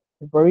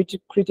 very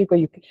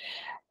critical.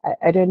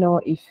 I don't know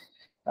if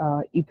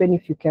even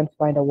if you can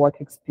find a work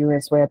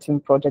experience where a team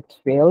project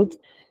failed,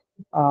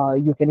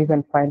 you can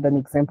even find an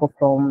example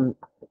from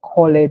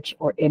college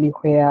or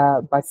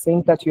anywhere, but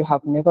saying that you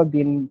have never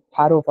been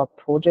part of a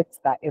project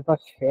that ever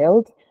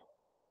failed,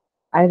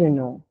 I don't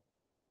know.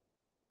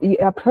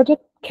 A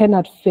project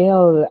cannot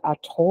fail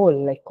at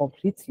all, like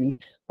completely,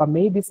 but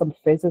maybe some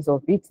phases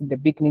of it in the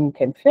beginning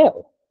can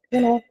fail.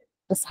 You know,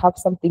 just have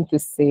something to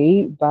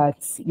say, but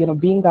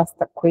being asked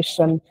a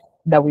question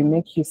that will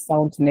make you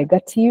sound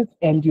negative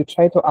and you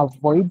try to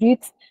avoid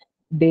it,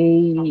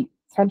 they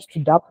tend to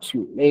doubt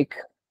you. Like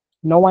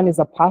no one is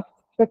a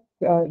perfect,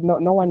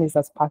 no one is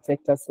as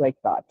perfect as like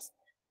that.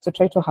 So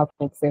try to have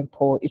an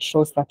example. It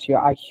shows that you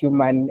are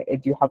human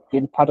and you have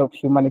been part of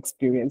human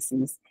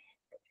experiences.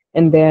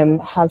 And then,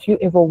 have you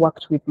ever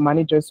worked with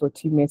managers or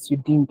teammates you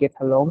didn't get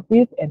along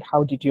with? And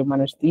how did you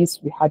manage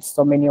this? We had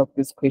so many of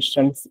these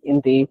questions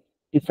in the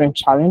different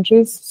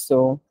challenges,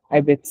 so I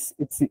bet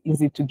it's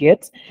easy to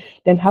get.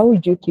 Then, how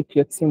would you keep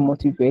your team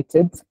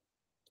motivated?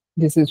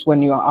 This is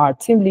when you are a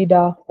team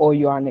leader or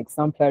you are an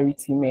exemplary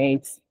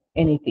teammate,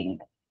 anything.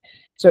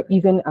 So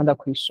even other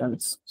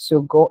questions.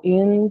 So go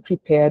in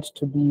prepared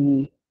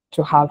to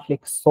have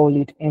like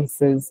solid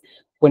answers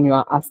when you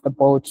are asked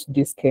about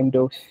this kind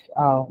of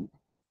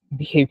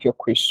behavior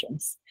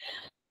questions.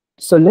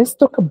 So let's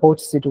talk about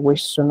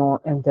situational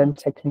and then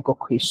technical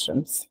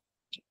questions.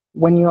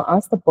 When you're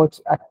asked about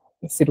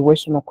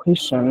situational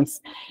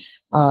questions,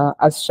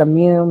 as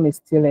Shamil,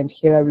 Mistil, and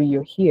Hilary,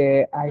 you're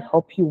here, I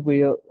hope you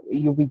will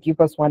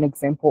give us one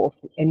example of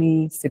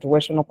any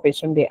situational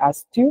question they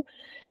asked you.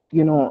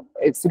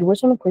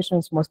 Situational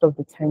questions most of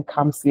the time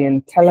comes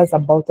in, tell us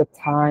about the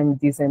time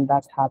this and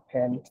that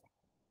happened.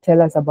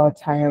 Tell us about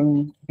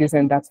time this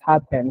and that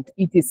happened,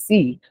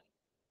 etc.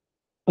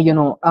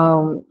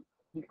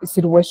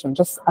 Situation,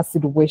 just a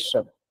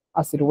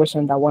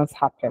situation that once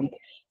happened.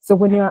 So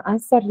when you're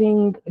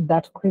answering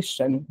that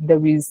question,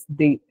 there is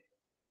the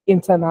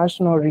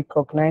international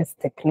recognized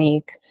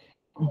technique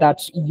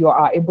that you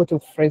are able to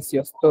phrase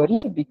your story,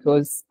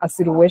 because a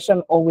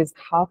situation always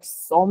has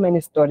so many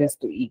stories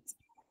to it.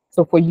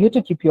 So for you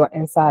to keep your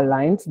answer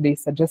aligned, they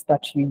suggest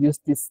that you use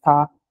the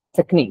STAR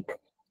technique.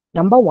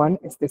 Number one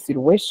is the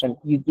situation.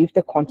 You give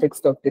the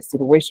context of the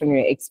situation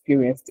you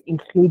experienced,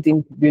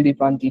 including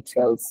relevant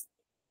details.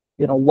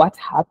 What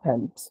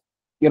happened?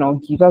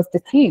 Give us the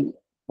tea.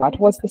 What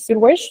was the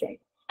situation?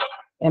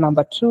 And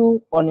number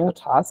two, on your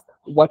task,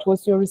 what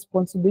was your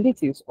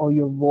responsibilities or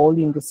your role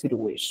in the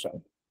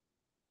situation?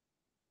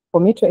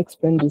 For me to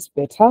explain this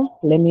better,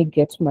 let me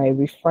get my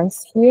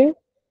reference here.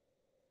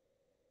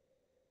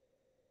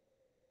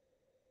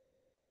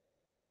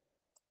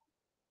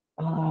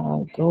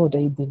 God,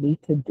 I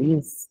deleted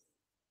this.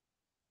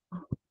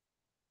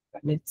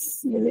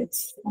 Let's see.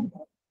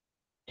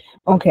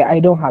 Okay, I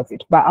don't have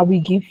it, but I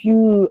will give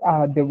you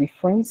the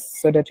reference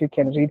so that you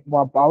can read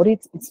more about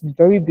it. It's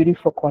very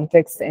beautiful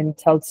context and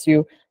tells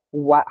you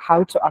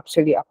how to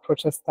actually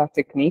approach a STAR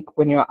technique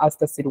when you're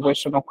asked a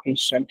situational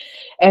question.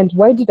 And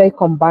why did I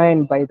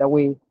combine, by the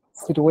way,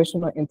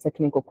 situational and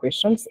technical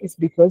questions? It's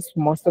because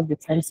most of the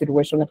time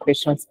situational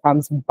questions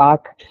comes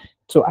back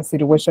to a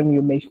situation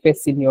you may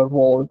face in your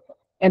role,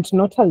 and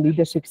not a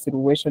leadership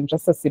situation,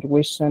 just a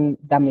situation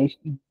that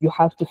you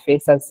have to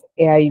face as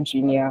AI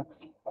engineer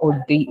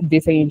or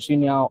data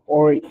engineer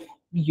or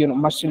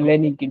machine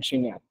learning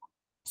engineer.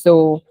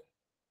 So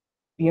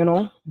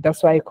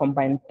that's why I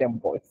combined them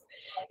both.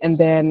 And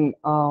then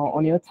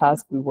on your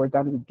task, we were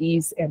done with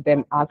these, and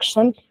then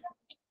action.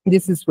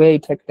 This is where you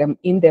take them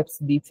in-depth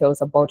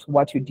details about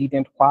what you did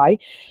and why.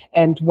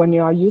 And when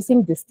you are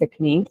using this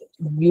technique,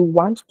 you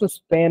want to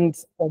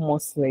spend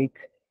almost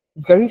like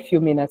very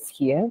few minutes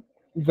here,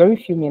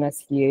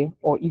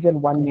 or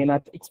even 1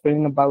 minute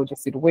explaining about the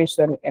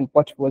situation and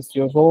what was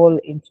your role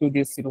into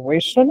this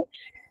situation.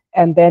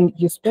 And then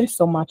you spend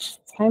so much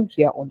time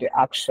here on the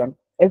action.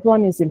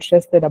 Everyone is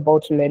interested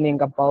about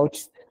learning about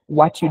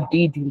what you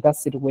did in that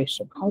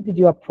situation. How did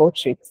you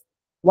approach it?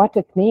 What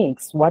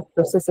techniques, what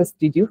processes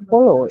did you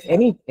follow?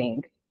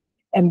 Anything.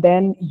 And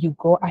then you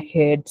go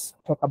ahead,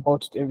 talk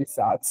about the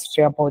results,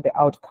 share about the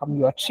outcome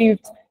you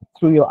achieved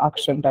through your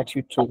action that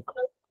you took.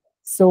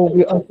 So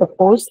we are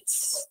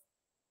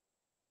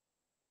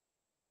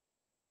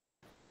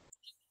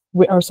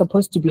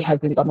supposed to be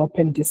having an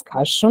open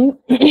discussion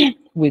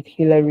with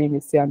Hilary,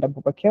 Nisi, and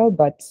Abubakar.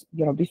 But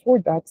before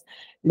that,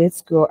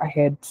 let's go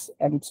ahead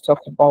and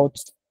talk about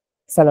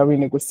salary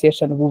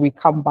negotiation. We will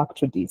come back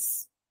to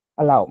this.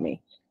 Allow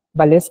me.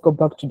 But let's go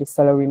back to the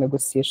salary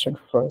negotiation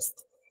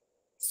first.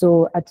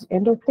 So at the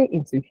end of the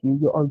interview,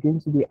 you are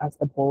going to be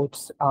asked about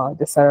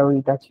the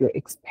salary that you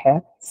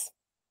expect.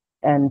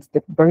 And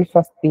the very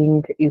first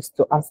thing is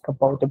to ask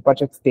about the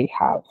budgets they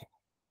have.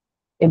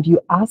 And you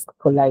ask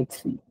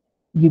politely.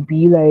 You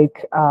be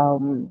like,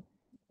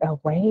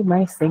 why am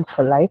I saying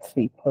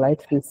politely?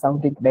 Politely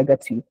sounding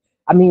negative.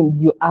 I mean,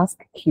 you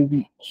ask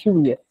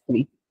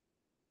curiously.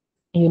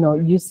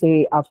 You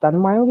say, I've done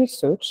my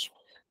research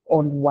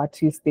on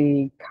what is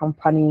the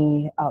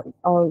company,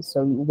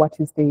 also what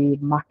is the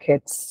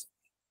market,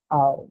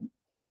 uh,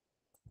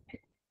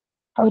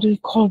 how do you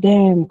call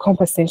them?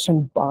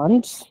 Compensation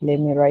bonds. Let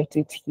me write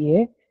it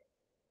here.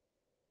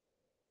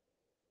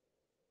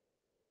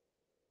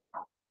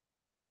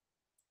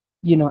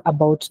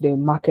 About the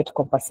market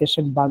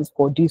compensation bands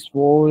for this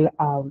role.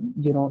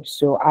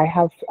 So I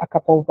have a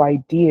couple of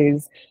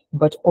ideas,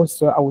 but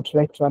also I would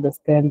like to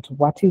understand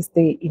what is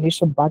the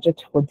initial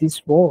budget for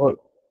this role.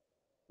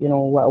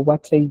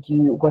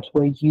 What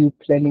were you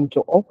planning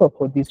to offer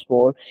for this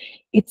role?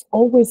 It's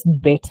always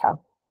better.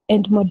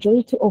 And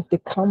majority of the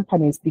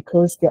companies,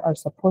 because they are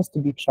supposed to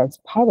be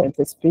transparent,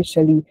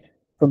 especially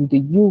from the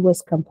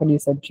US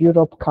companies and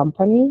Europe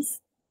companies,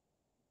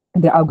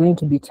 they are going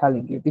to be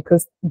telling you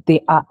because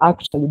they are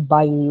actually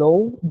by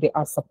law, they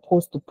are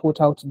supposed to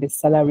put out the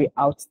salary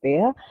out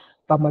there,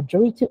 but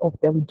majority of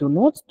them do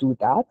not do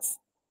that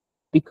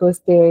because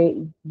they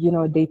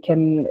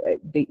can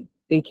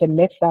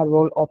let that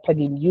role open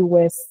in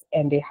US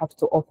and they have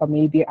to offer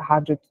maybe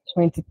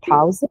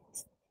 120,000.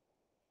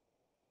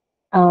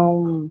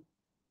 Um,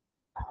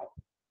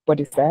 what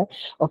is that?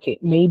 Okay,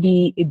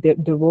 maybe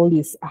the role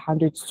is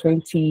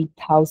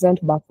 120,000,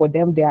 but for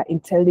them, they are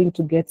intending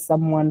to get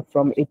someone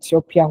from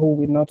Ethiopia who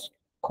will not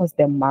cost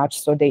them much.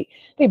 So they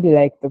be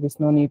like, there is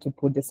no need to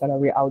put the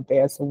salary out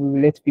there. So we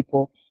will let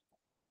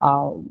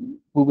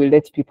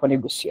people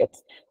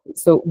negotiate.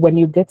 So when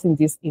you get in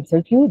this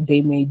interview,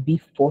 they may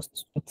be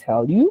forced to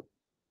tell you,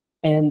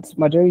 and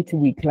majority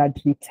will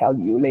gladly tell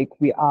you, like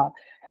we are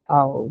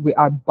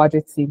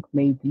budgeting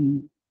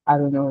maybe, I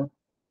don't know,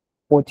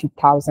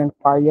 40,000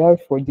 per year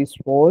for this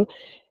role.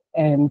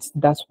 And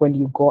that's when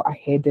you go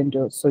ahead and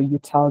so you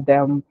tell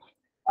them,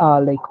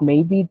 like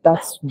maybe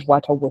that's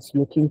what I was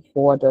looking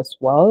for as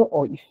well.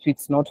 Or if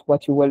it's not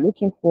what you were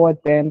looking for,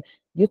 then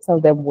you tell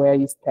them where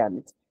you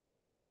stand.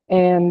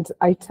 And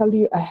I tell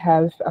you, I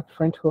have a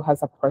friend who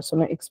has a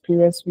personal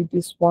experience with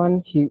this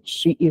one.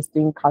 She is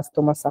doing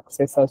customer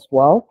success as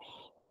well.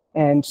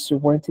 And she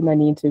went in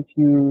an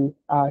interview.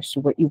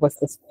 It was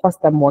the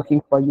first time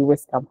working for a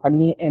US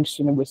company, and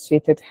she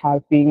negotiated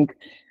having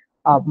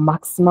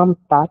maximum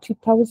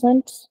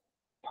 30,000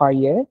 per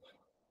year,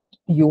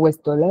 US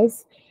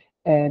dollars.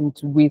 And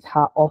with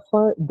her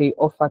offer, they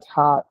offered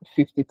her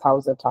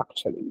 50,000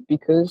 actually,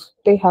 because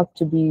they have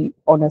to be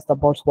honest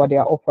about what they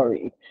are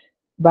offering.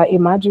 But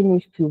imagine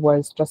if it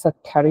was just a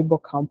terrible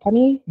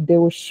company, they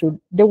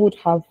would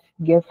have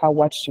gave her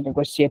what she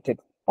negotiated,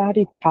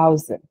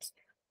 30,000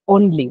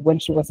 only when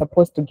she was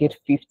supposed to get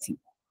 50.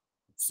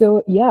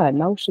 So yeah,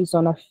 now she's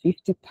on a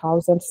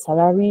 50,000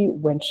 salary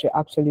when she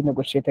actually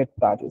negotiated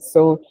 30.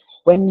 So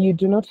when you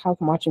do not have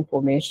much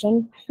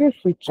information, feel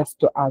free just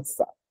to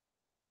answer.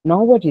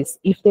 Nowadays,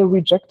 if they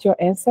reject your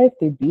answer, if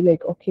they be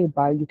like, okay,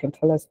 bye, you can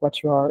tell us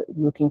what you're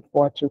looking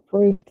for to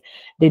for it,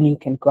 then you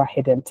can go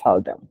ahead and tell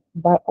them.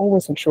 But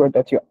always ensure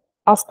that you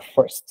ask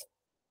first.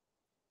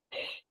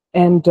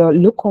 And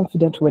look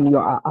confident when you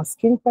are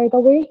asking, by the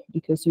way,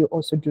 because you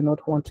also do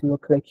not want to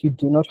look like you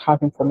do not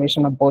have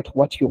information about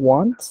what you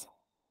want.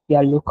 Yeah,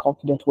 look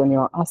confident when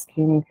you're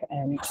asking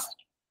and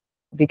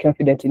be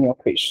confident in your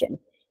question.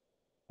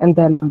 And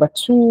then number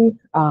two,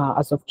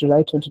 as of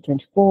July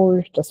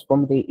 2024, just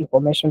from the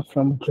information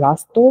from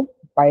Glassdoor,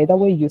 by the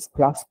way, use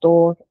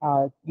Glassdoor,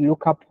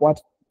 look up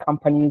what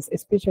companies,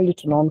 especially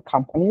to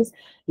non-companies,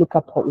 look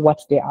up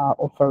what they are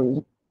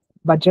offering.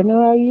 But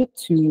generally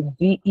to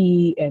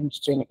DE and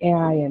Gen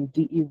AI and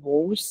DE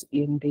roles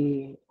in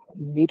the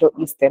Middle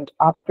East and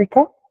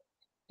Africa,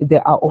 they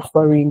are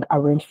offering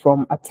around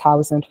from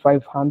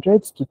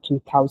 $1,500 to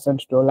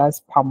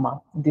 $2,000 per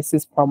month. This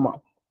is per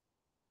month.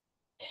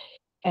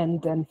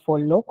 And then for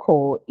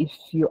local, if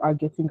you are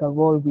getting a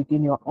role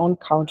within your own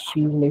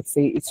country, let's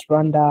say it's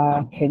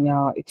Rwanda,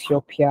 Kenya,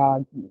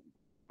 Ethiopia,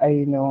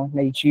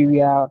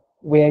 Nigeria,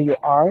 where you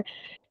are,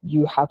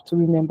 you have to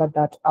remember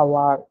that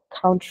our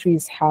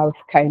countries have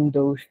kind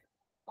of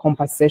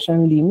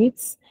compensation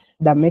limits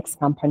that makes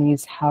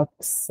companies have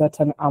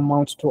certain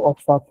amount to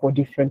offer for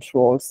different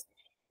roles.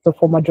 So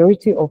for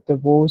majority of the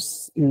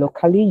roles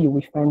locally, you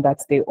will find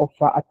that they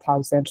offer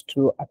 1,000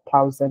 to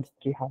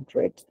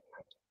 1,300.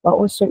 But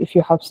also, if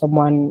you have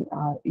someone,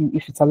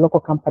 if it's a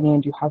local company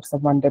and you have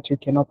someone that you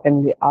can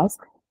openly ask,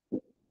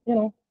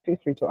 feel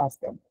free to ask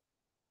them.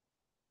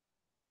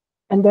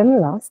 And then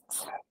last,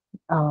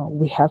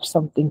 we have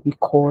something we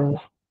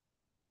call,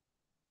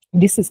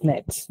 this is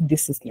net.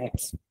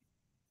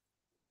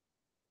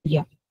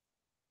 Yeah.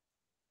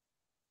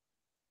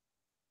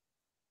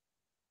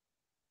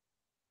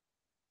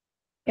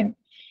 Yeah.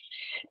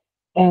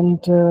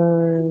 And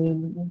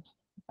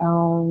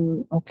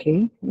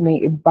okay.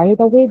 By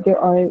the way, there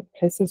are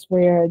places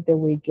where they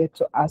will get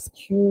to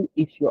ask you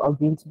if you are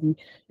going to be,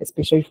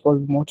 especially for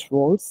remote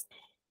roles,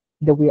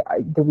 they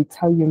will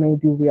tell you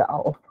maybe we are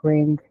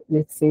offering,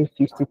 let's say,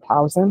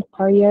 50,000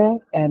 per year,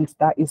 and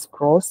that is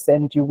gross,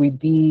 and you will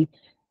be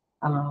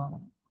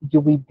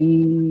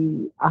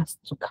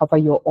asked to cover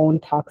your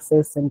own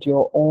taxes and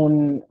your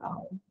own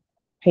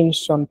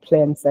pension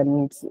plans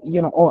and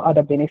all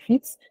other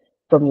benefits.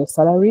 from your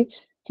salary,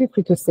 feel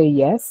free to say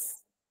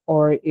yes.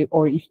 Or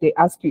if they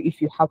ask you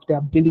if you have the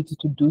ability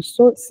to do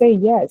so, say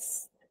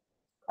yes.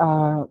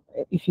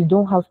 If you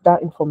don't have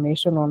that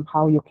information on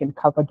how you can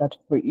cover that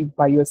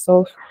by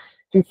yourself,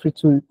 feel free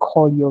to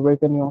call your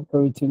revenue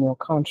authority in your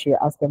country,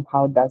 ask them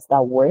how does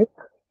that work.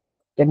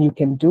 Then you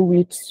can do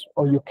it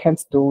or you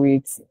can't do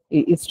it.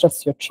 It's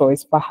just your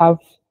choice. But have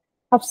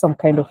some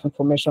kind of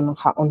information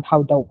on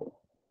how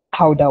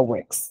that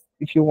works.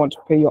 If you want to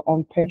pay your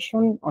own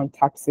pension on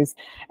taxes,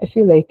 I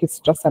feel like it's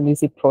just an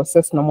easy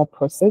process, normal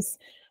process.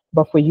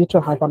 But for you to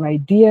have an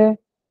idea,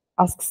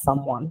 ask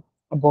someone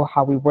about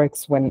how it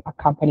works when a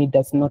company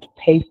does not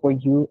pay for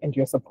you and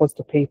you're supposed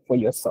to pay for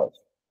yourself.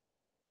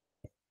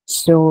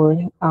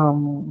 So,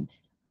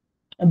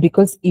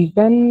 because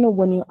even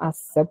when you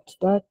accept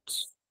that,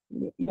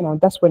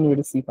 that's when you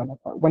receive an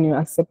offer. When you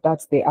accept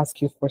that, they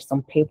ask you for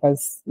some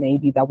papers,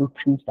 maybe that will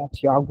prove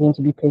that you are going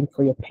to be paying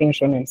for your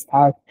pension and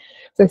stuff.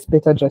 So it's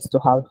better just to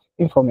have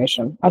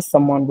information. Ask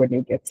someone when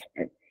you get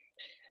time.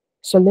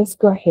 So let's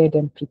go ahead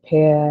and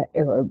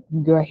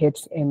go ahead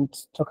and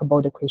talk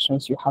about the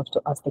questions you have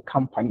to ask the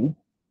company.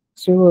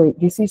 So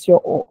this is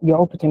your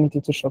opportunity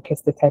to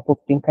showcase the type of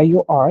thinker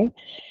you are.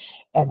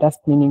 And that's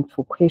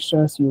meaningful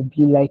questions you'll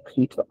be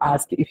likely to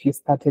ask if you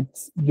started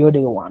your day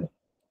one.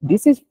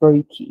 This is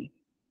very key.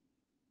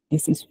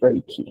 This is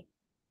very key.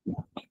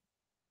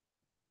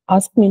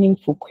 Ask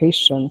meaningful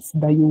questions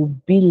that you will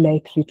be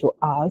likely to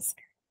ask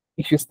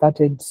if you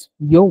started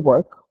your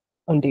work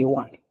on day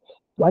one.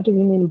 What do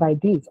we mean by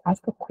this?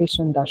 Ask a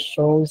question that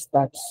shows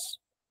that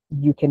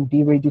you can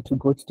be ready to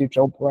go to the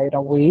job right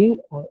away,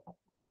 or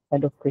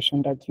kind of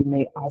question that you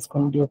may ask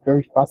on your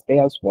very first day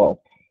as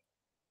well.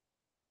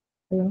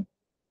 Yeah.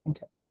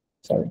 Okay,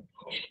 sorry.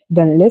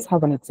 Then let's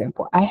have an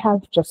example. I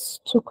have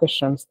just two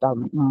questions that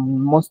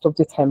most of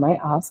the time I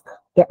ask.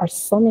 There are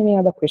so many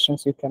other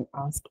questions you can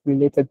ask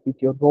related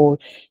with your role.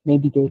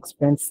 Maybe they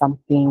explain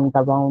something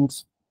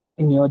around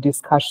in your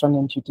discussion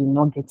and you did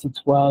not get it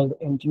well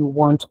and you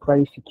want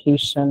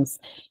clarifications.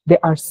 There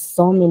are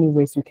so many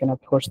ways you can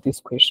approach this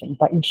question,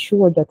 but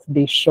ensure that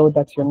they show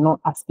that you're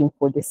not asking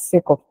for the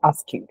sake of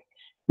asking.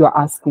 You're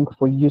asking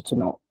for you to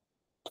know.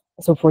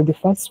 So for the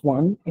first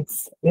one,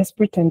 let's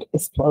pretend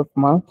it's 12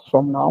 months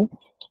from now.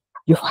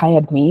 You've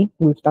hired me,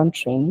 we've done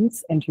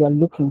trainings, and you are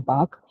looking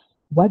back.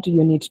 What do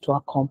you need to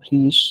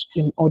accomplish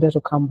in order to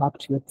come back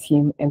to your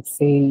team and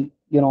say,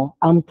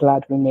 I'm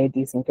glad we made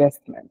this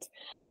investment?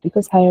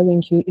 Because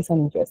hiring you is an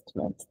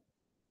investment.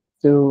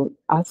 So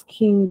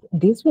asking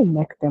this will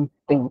make them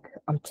think.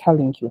 I'm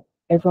telling you,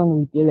 everyone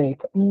will be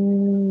like,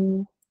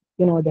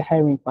 the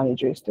hiring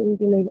managers, they will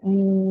be like,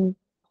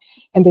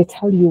 and they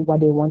tell you what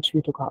they want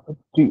you to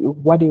do,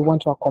 what they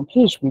want to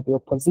accomplish with your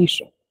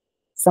position.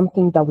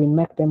 Something that will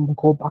make them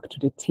go back to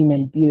the team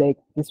and be like,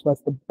 this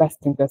was the best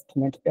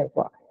investment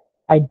ever.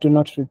 I do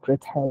not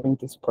regret hiring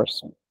this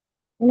person.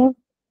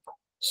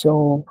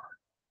 So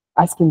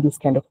asking this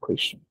kind of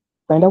question.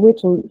 Find a way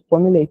to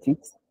formulate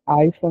it.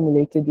 I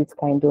formulated it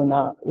kind of in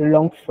a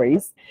long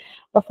phrase,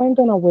 but find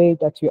a way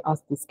that you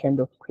ask this kind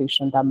of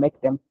question that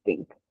make them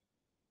think.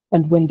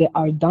 And when they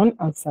are done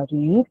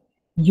answering,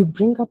 you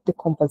bring up the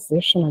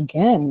conversation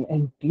again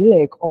and be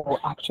like, oh,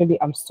 actually,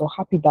 I'm so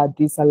happy that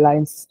this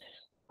aligns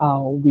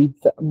with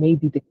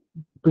maybe the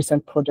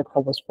recent project I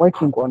was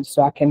working on.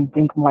 So I can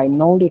bring my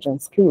knowledge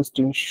and skills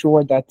to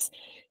ensure that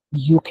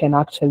you can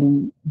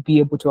actually be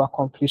able to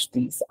accomplish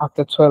this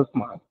after 12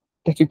 months,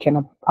 that you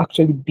can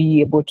actually be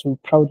able to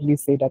proudly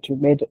say that you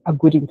made a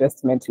good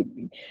investment in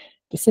me.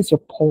 This is your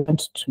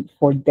point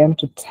for them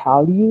to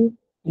tell you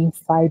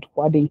inside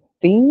what they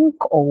think,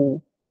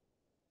 or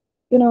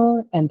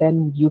and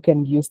then you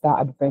can use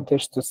that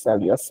advantage to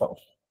sell yourself.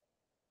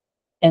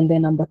 And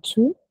then number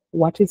two,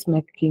 what is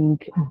making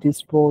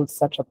this role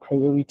such a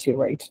priority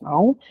right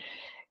now?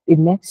 It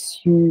makes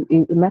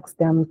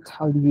them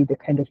tell you the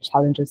kind of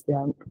challenges they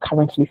are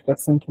currently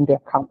facing in their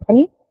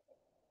company.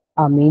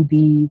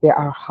 Maybe they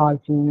are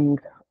having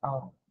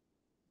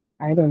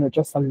I don't know,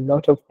 just a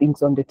lot of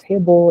things on the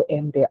table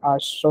and they are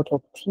short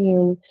of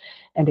team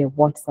and they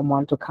want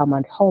someone to come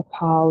and help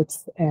out.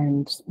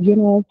 And,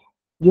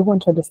 you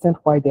want to understand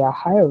why they are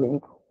hiring.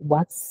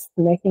 What's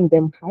making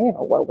them hire?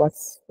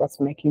 What's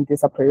making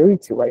this a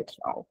priority right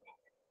now?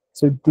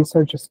 So these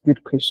are just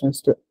good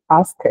questions to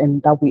ask, and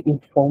that will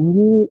inform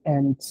you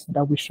and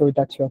that will show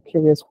that you're a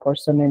curious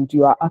person and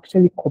you are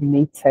actually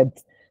committed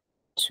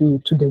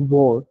to the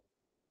role,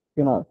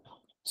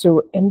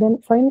 So, and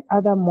then find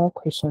other more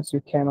questions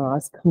you can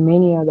ask,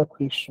 many other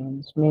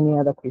questions.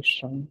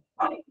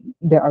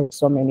 There are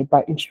so many,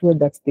 but ensure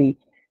that they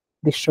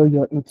show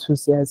your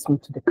enthusiasm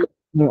to the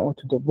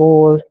to the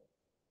role.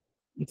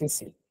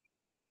 etc.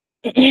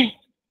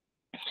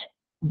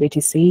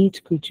 Betty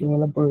said, could you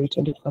elaborate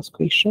on the first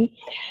question?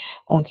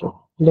 Okay,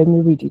 let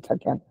me read it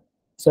again.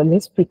 So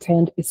let's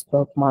pretend it's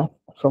 12 months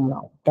from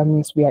now. That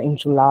means we are in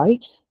July.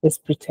 Let's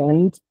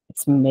pretend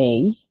it's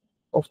May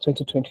of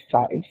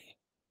 2025.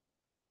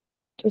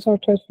 Those are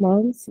 12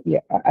 months?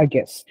 Yeah, I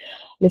guess.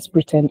 Let's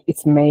pretend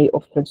it's May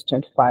of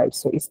 2025.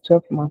 So it's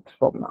 12 months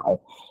from now.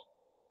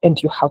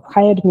 and you have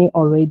hired me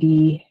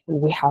already.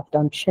 We have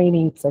done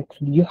trainings. Like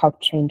you have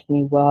trained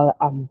me well.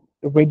 I'm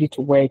ready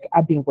to work.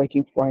 I've been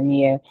working for a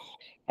year.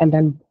 And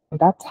then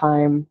that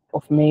time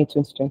of May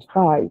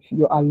 2025,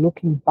 you are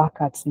looking back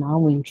at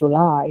now in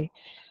July.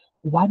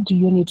 What do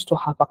you need to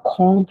have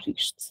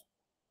accomplished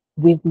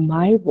with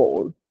my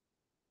role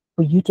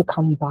for you to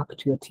come back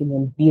to your team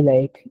and be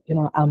like,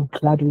 I'm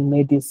glad we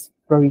made this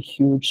very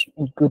huge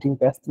and good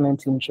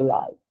investment in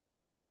July?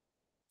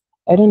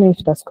 I don't know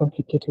if that's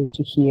complicated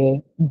to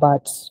hear,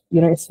 but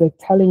it's like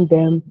telling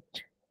them,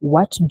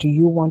 what do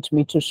you want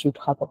me to should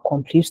have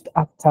accomplished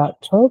after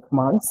 12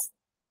 months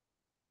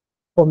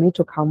for you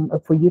to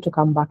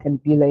come back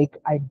and be like,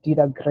 I did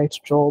a great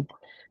job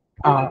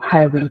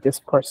hiring this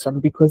person,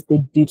 because they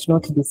did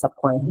not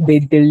disappoint. They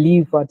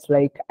delivered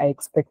like I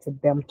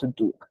expected them to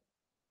do.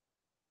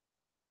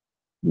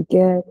 You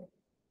get?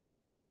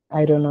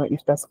 I don't know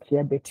if that's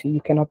clear, Betty.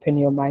 You can open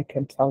your mic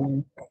and tell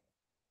me.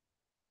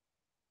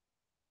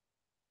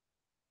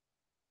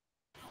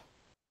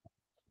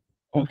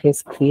 Okay,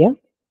 it's clear.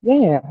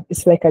 Yeah,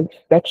 it's like a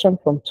reflection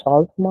from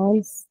 12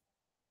 months,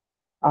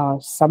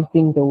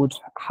 something they would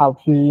have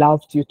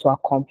loved you to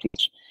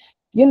accomplish.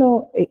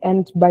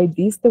 And by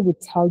this, they would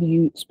tell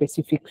you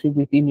specifically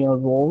within your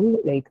role,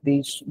 like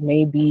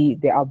maybe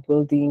they are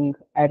building,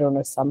 I don't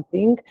know,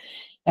 something.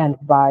 And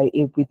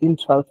within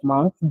 12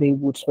 months, they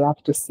would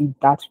love to see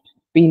that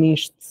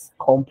finished,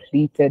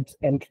 completed,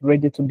 and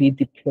ready to be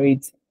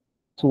deployed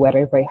to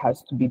wherever it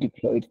has to be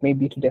deployed,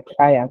 maybe to the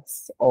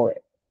clients or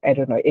I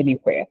don't know,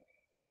 anywhere.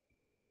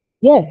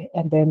 Yeah,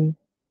 and then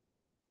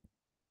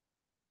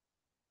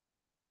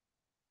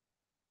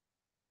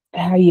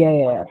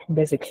yeah,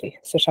 basically.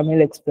 So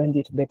Shamil explained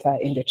it better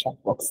in the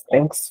chat box.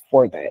 Thanks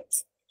for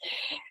that.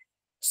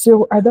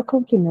 So other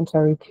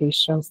complementary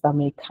questions that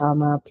may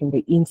come up in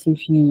the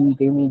interview,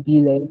 they may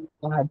be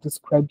like,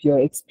 describe your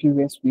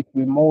experience with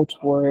remote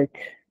work.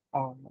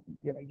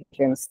 You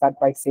can start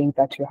by saying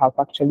that you have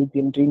actually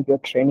been doing your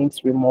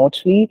trainings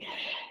remotely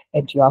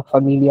and you are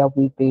familiar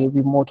with the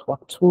remote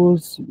work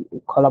tools,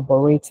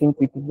 collaborating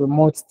with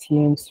remote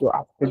teams, you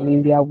are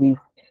familiar with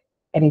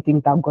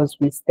anything that goes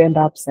with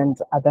stand-ups and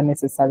other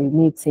necessary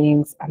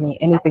meetings. I mean,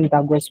 anything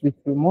that goes with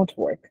remote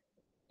work.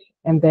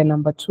 And then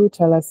number two,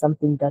 tell us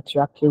something that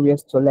you are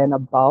curious to learn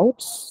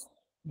about,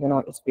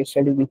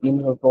 especially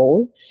within your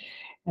role.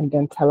 And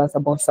then tell us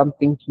about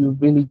something you're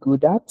really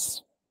good at.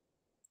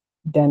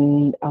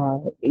 Then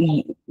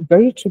a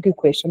very tricky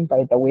question,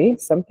 by the way,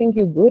 something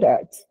you're good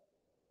at.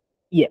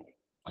 Yeah.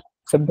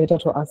 So better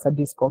to answer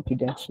this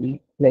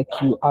confidentially, like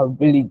you are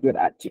really good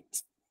at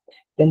it.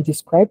 Then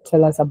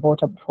tell us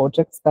about a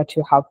project that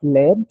you have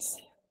led.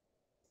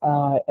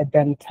 And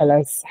then tell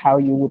us how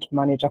you would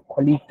manage a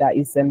colleague that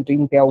isn't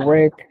doing their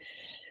work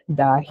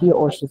that he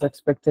or she is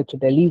expected to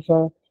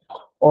deliver,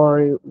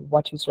 or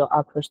what is your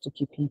approach to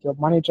keeping your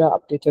manager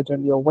updated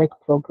on your work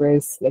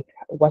progress? Like,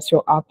 what's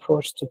your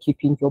approach to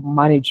keeping your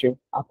manager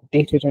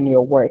updated on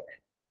your work?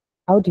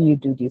 How do you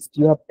do this?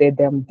 Do you update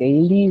them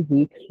daily,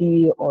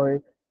 weekly,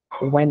 or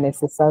when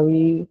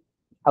necessary?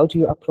 How do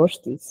you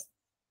approach this?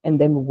 And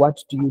then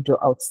what do you do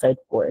outside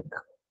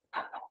work?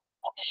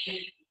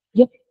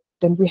 Yep.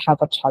 Then we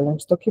have a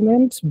challenge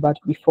document, but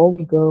before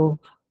we go,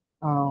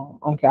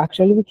 okay,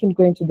 actually we can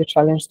go into the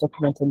challenge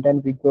document and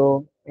then we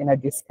go in a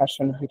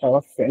discussion with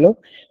our fellow.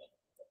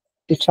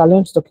 The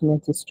challenge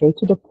document is straight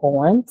to the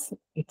point.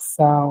 It's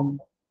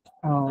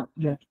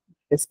yeah,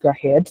 let's go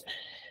ahead.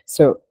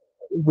 So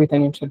with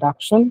an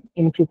introduction,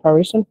 in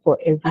preparation for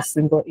every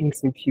single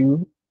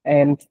interview,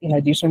 and in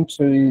addition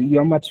to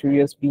your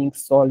materials being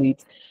solid,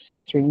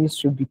 trainees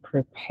should be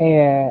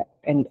prepared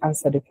and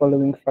answer the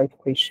following 5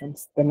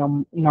 questions. The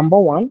number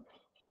one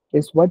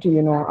is, what do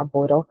you know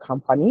about our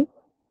company?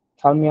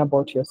 Tell me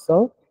about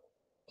yourself.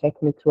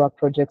 Take me through our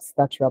projects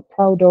that you are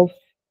proud of.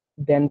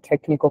 Then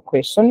technical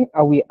question,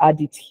 I will add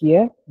it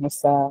here.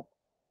 Musa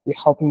will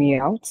help me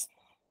out.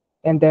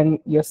 And then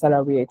your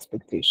salary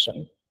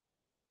expectation.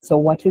 So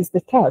what is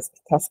the task?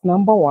 Task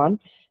number one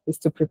is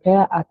to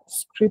prepare a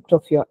script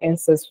of your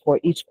answers for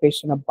each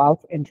question above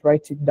and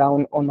write it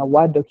down on a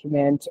Word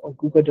document or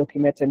Google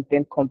document and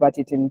then convert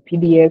it in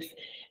PDF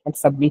and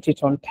submit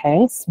it on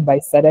Thanks by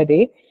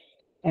Saturday.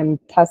 And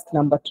task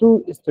number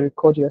two is to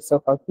record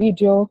yourself a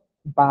video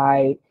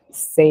by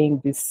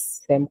saying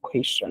these same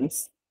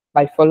questions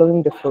by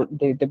following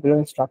the below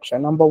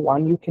instruction. Number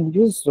one, you can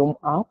use Zoom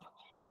app.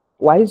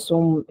 Why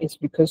Zoom? Is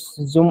because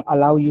Zoom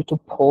allow you to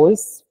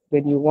pause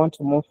when you want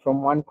to move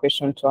from one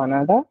question to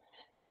another.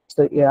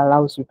 So it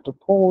allows you to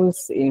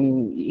pause,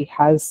 and it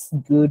has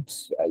good,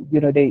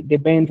 the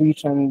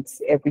bandwidth and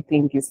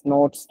everything is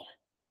not,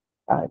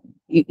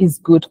 it is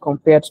good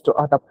compared to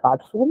other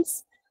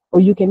platforms.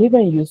 Or you can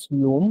even use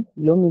Loom.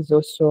 Loom is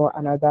also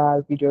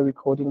another video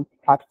recording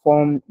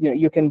platform.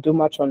 You can do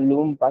much on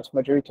Loom, but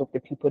majority of the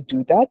people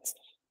do that.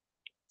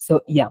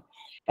 So yeah,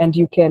 and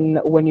you can,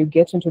 when you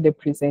get into the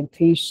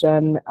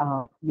presentation,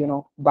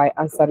 by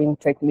answering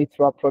technically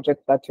through a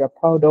project that you're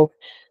proud of,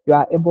 you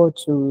are able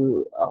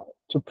to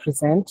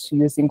present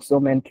using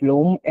Zoom and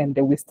Loom, and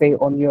they will stay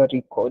on your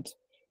record.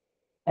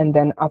 And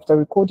then after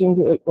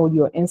recording all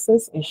your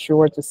answers,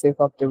 ensure to save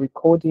up the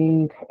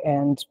recording,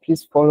 and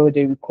please follow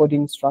the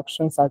recording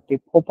instructions as they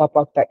pop up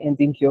after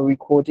ending your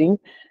recording,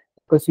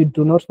 because you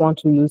do not want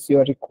to lose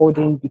your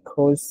recording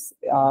because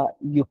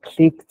you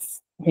clicked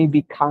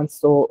maybe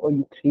cancel, or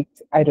you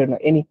clicked, I don't know,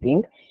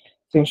 anything.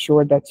 To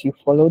ensure that you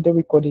follow the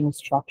recording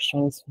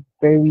instructions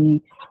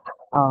very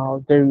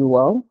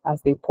well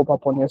as they pop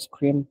up on your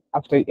screen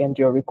after you end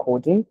your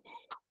recording.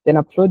 Then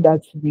upload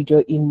that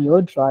video in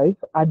your drive,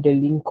 add the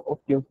link of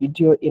your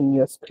video in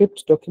your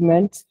script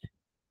document,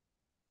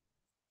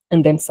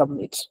 and then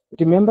submit.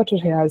 Remember to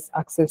have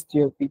access to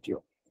your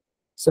video.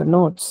 So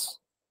notes,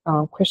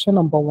 question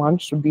number 1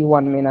 should be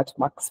 1 minute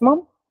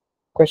maximum.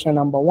 Question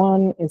number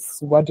 1 is,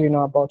 what do you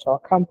know about our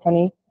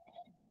company?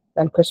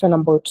 Then question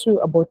number 2,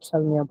 about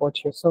tell me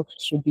about yourself,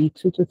 it should be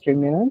 2 to 3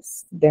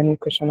 minutes. Then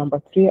question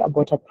number 3,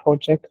 about a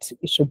project,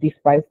 it should be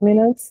 5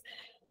 minutes.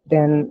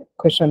 Then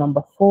question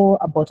number 4,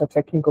 about a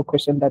technical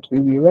question that we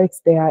will write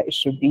there, it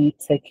should be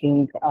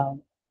taking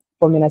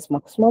 4 minutes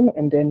maximum.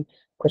 And then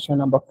question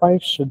number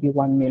 5 should be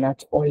 1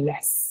 minute or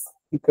less,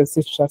 because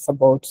it's just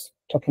about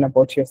talking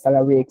about your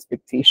salary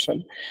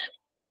expectation.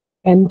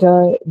 And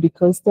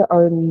because there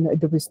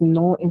is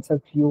no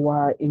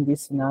interviewer in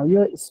this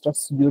scenario, it's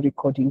just you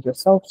recording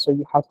yourself. So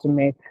you have to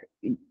make,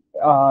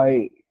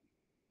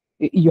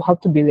 you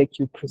have to be like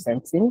you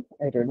presenting.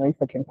 I don't know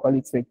if I can call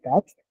it like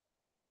that.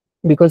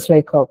 Because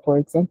like, for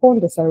example,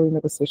 in the salary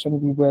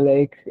negotiation, we were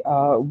like,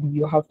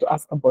 you have to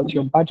ask about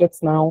your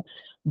budgets now,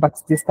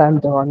 but this time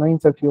there are no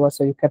interviewers,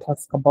 so you can't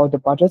ask about the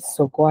budgets.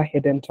 So go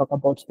ahead and talk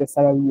about the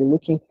salary you're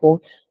looking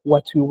for.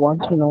 What we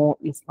want to know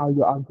is how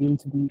you are going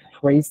to be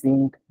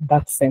phrasing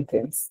that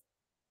sentence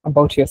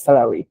about your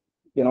salary,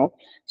 you know?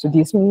 So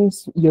this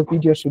means your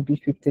video should be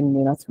 15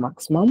 minutes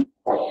maximum.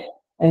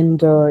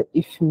 And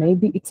if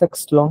maybe it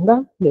takes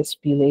longer, let's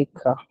be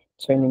like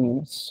 20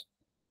 minutes.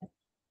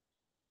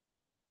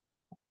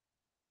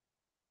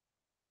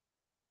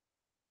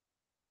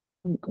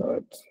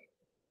 Good.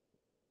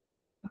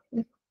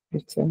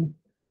 15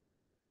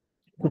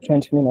 to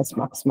 20 minutes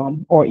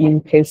maximum, or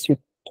in case you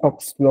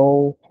talk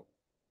slow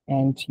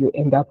and you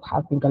end up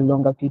having a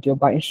longer video,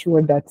 but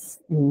ensure that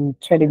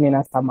 20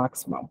 minutes are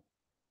maximum.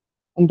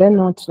 And then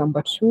note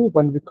number 2,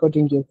 when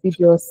recording your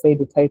video, say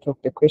the title of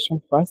the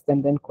question first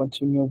and then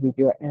continue with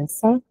your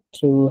answer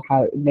to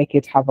make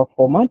it have a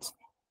format.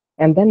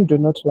 And then do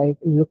not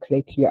look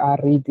like you are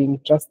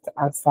reading, just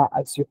answer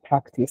as you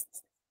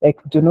practiced. Like,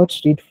 do not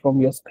read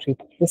from your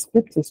script. The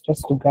script is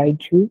just to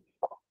guide you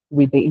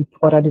with the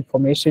important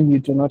information you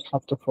do not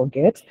have to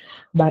forget,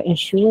 but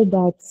ensure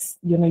that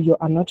you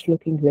are not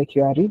looking like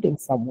you are reading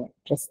somewhere.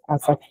 Just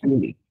answer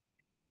freely.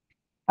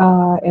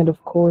 And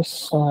of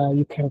course,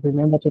 you can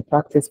remember to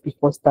practice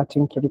before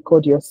starting to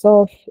record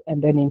yourself.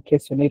 And then in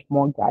case you need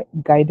more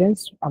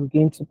guidance, I'm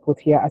going to put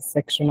here a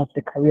section of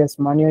the careers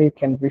manual you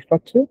can refer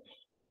to,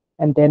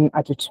 and then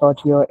a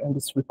tutorial and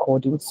this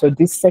recording. So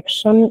this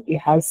section, it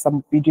has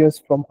some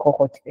videos from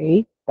Cohort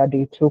A that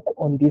they took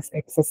on this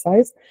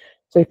exercise.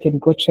 So you can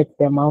go check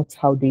them out,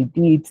 how they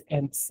did,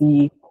 and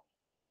see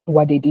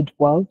what they did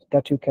well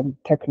that you can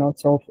take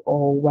notes of,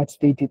 or what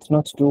they did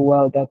not do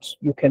well that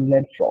you can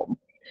learn from.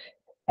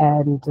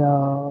 And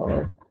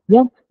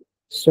yeah,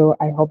 so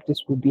I hope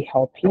this will be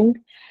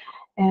helping.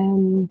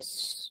 And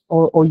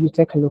or you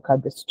take a look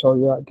at the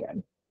tutorial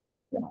again.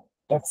 Yeah,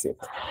 that's it.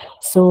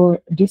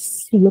 So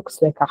this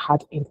looks like a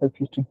hard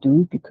interview to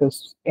do,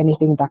 because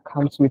anything that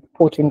comes with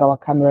putting our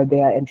camera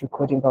there and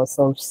recording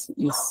ourselves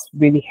is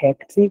really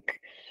hectic.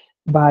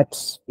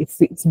 But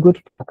it's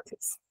good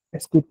practice.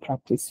 It's good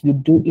practice. You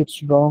do it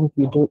wrong,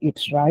 you do it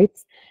right.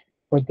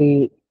 For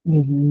the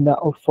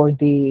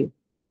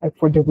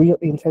for the real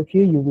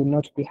interview, you will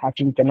not be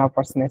having the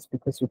nervousness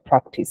because you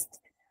practiced.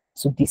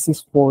 So this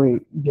is for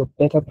your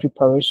better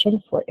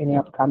preparation for any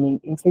upcoming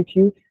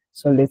interview.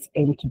 So let's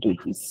aim to do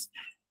this.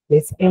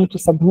 Let's aim to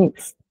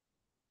submit.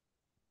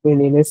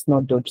 Really, let's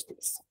not dodge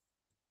this.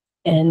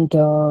 And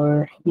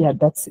yeah,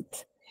 that's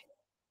it.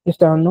 If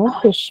there are no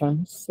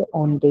questions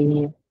on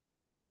the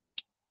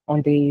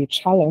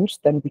challenge,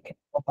 then we can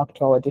go back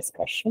to our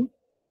discussion.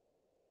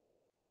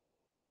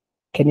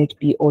 Can it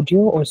be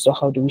audio? Also,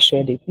 how do we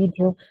share the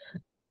video?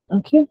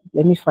 Okay,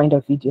 let me find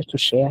a video to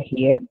share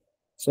here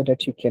so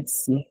that you can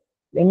see.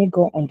 Let me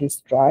go on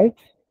this drive.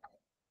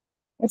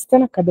 It's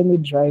an Academy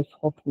drive.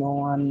 Hope no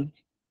one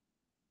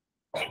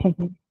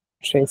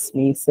trace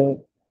me.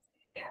 So,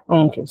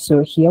 okay,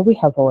 so here we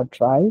have our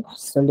drive.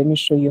 So let me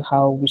show you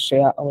how we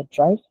share our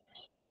drive.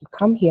 You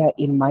come here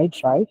in My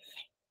Drive,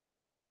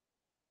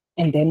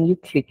 and then you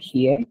click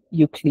here.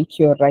 You click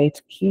your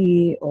right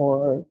key,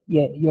 or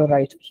yeah, your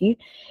right key.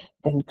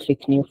 Then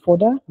click New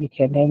Folder. You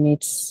can name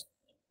it.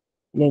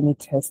 Let me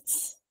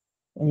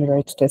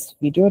write test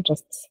video.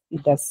 Just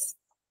it does,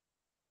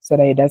 so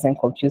that it doesn't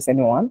confuse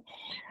anyone.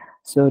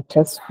 So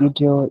test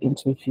video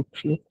interview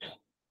prep.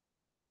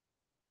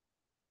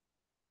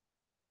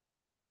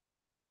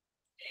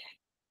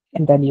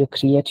 And then you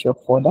create your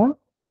folder.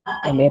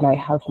 And then I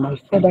have my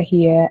folder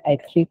here. I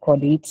click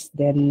on it.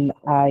 Then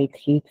I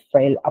click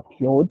File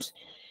Upload.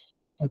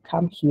 I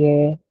come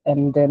here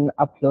and then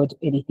upload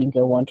anything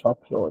I want to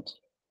upload.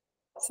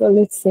 So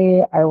let's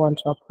say I want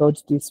to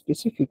upload this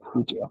specific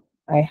video.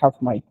 I have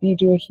my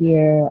video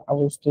here. I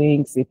was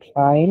doing zip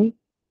line.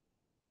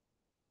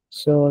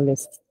 So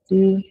let's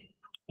see.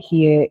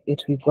 Here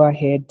it will go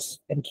ahead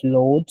and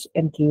load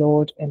and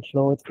load and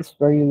load. It's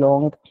very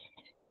long.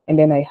 And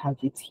then I have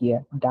it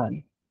here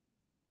done.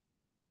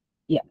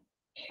 Yeah.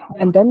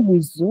 And then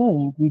we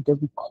zoom with the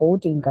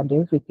recording and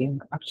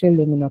everything. Actually,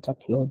 let me not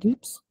upload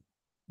it.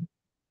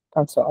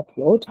 Cancel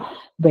upload.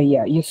 But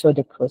yeah, you saw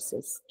the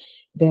process.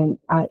 Then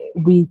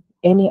with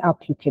any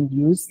app you can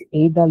use,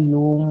 either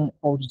Loom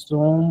or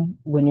Zoom,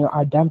 when you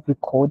are done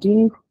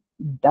recording,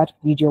 that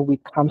video will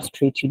come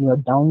straight in your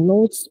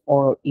downloads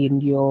or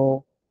in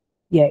your,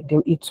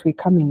 it will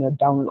come in your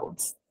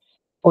downloads,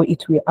 or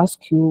it will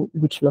ask you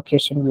which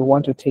location you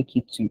want to take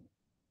it to.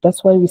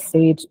 That's why we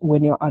said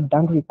when you are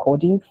done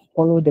recording,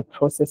 follow the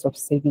process of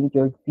saving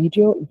your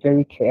video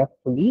very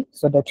carefully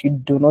so that you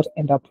do not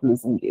end up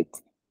losing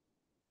it.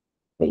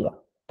 But yeah,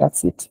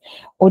 that's it.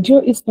 Audio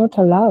is not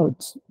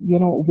allowed. You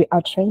know, we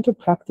are trying to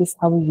practice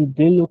how we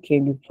be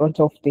looking in front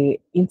of the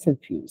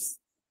interviews,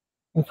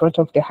 in front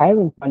of the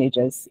hiring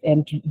managers,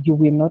 and you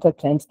will not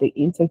attend the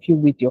interview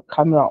with your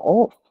camera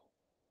off.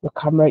 Your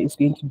camera is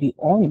going to be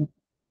on.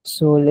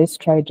 So let's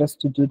try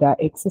just to do that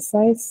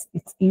exercise.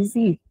 It's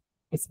easy.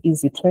 It's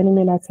easy. 20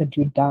 minutes and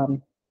you're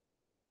done.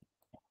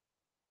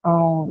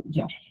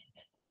 Yeah.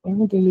 Let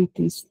me delete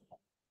this.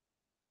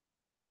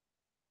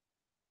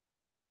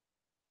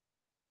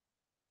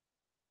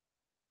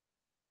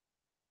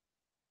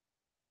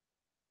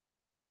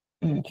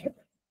 Okay.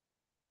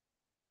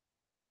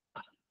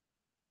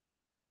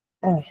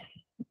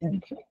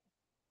 Okay.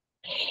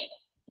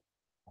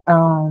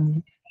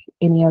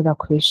 Any other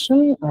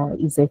question?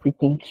 Is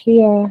everything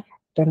clear?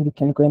 Then we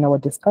can go in our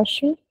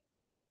discussion.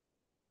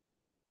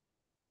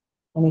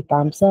 Any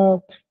thumbs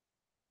up?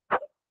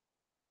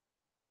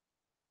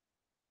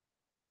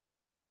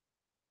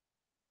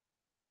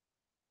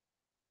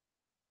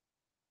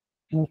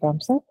 Any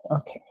thumbs up?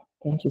 Okay.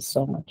 Thank you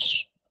so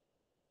much.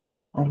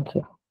 Thank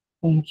you.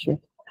 Thank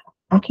you.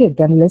 Okay,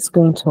 then let's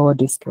go into our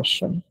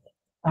discussion.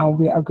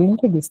 We are going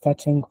to be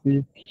starting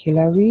with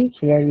Hillary.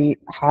 Hillary,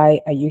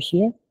 hi, are you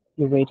here?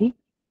 You ready?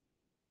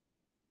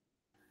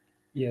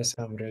 Yes,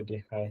 I'm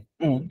ready. Hi.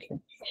 Okay.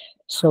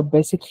 So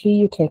basically,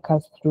 you take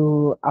us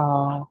through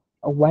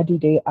what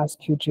did they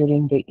ask you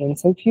during the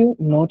interview?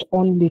 Not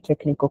only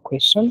technical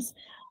questions,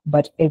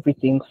 but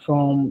everything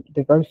from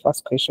the very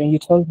first question. You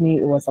told me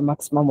it was a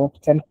maximum of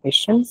 10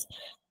 questions.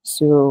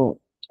 So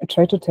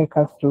try to take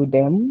us through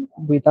them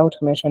without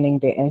mentioning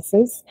the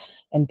answers.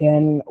 And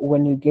then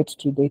when you get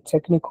to the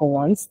technical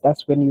ones,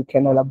 that's when you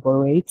can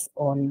elaborate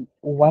on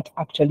what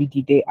actually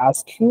did they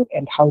ask you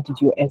and how did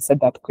you answer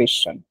that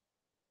question.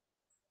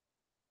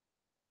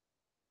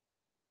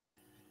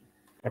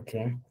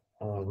 Okay.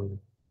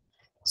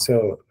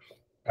 So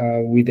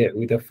with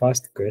the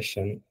first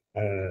question,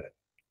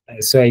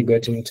 so I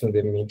got into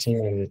the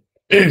meeting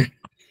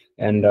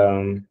and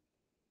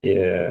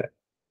yeah,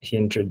 he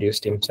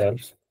introduced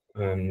himself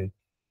and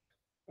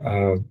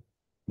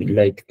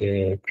like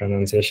the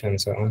pronunciation and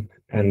so on,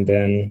 and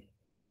then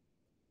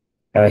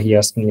he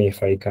asked me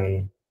if I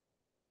can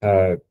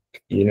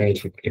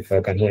if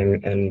I can hear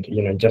him,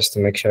 and just to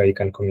make sure he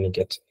can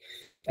communicate.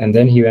 And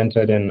then he went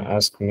ahead and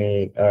asked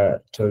me,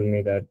 told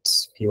me that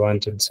he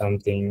wanted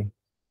something,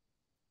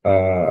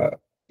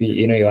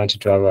 he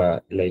wanted to have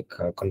a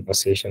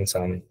conversation,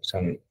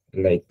 some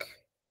like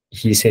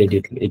he said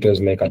it was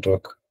like a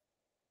talk.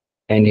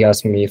 And he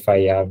asked me if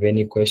I have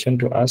any question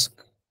to ask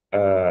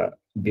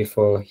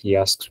before he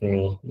asks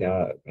me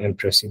and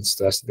proceeds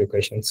to ask the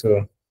question.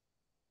 So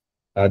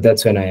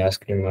that's when I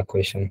asked him a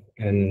question,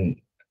 and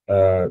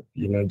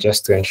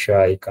just to ensure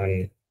I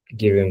can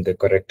give him the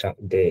correct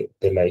the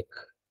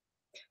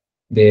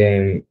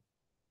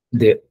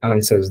the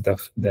answers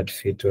that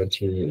fit what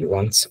he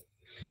wants.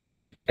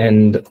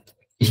 And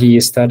he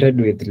started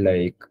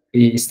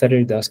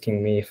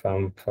asking me if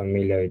I'm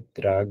familiar with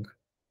drag,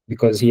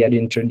 because he had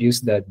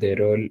introduced that the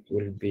role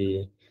will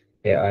be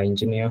AI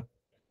engineer.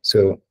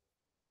 So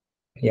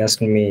he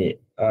asked me,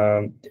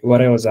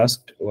 what I was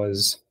asked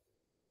was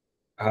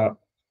my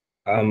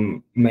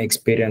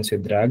experience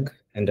with drag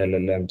and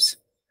LLMs.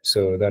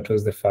 So that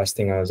was the first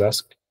thing I was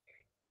asked.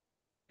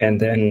 And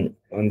then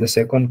on the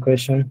second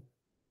question,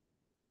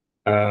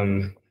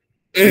 um,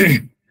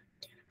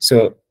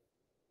 so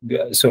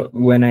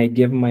when I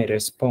gave my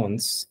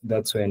response,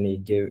 that's when he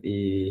gave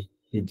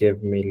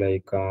me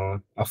like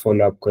a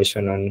follow-up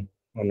question on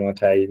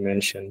what I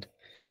mentioned,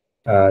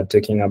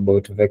 talking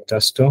about vector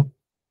store,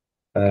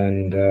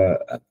 and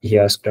he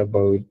asked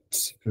about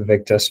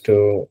vector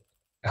store,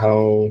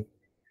 how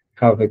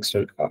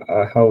vector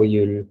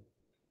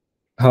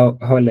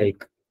how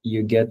like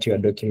you get your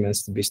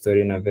documents to be stored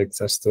in a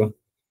vector store.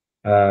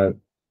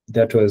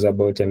 That was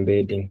about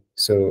embedding.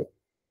 So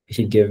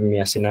he gave me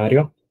a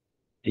scenario.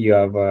 You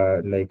have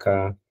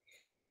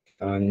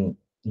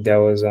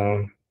there was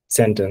a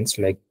sentence,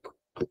 like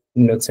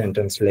not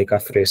sentence, like a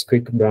phrase,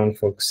 quick brown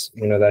fox,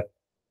 that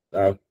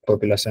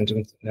popular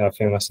sentence,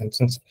 famous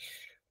sentence.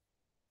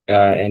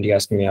 And he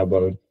asked me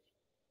about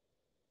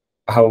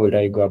how would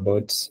I go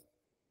about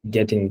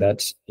getting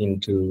that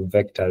into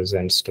vectors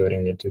and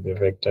storing it to the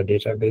vector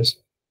database.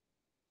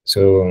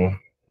 So,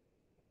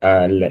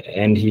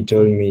 and he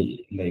told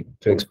me like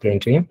to explain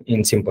to him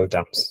in simple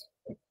terms.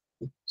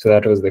 So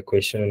that was the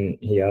question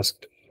he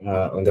asked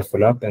on the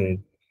follow-up.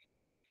 And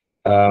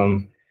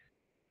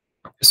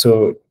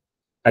so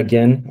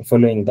again,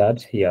 following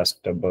that, he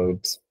asked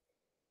about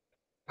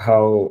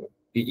how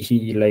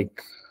he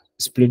like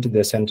split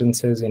the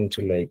sentences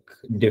into like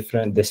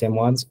different, the same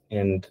words.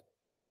 And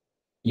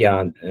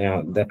yeah,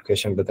 that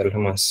question, but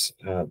Alhamas.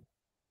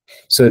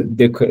 So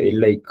the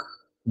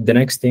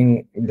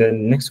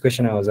next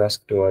question I was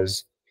asked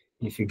was,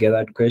 if you get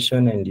that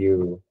question and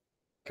you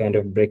kind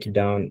of break it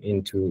down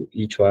into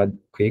each word,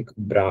 quick,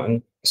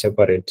 brown,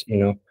 separate,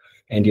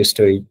 and you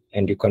store it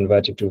and you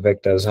convert it to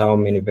vectors, how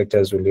many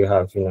vectors will you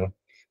have?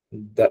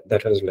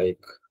 That was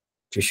like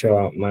to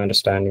show my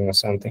understanding or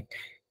something.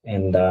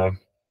 And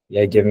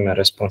yeah, I gave him a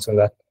response on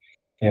that.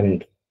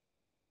 And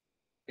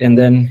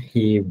then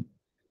the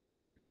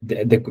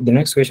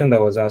next question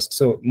that was asked,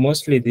 so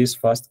mostly these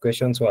first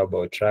questions were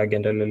about RAG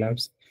and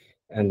LLMs.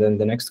 And then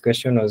the next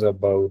question was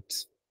about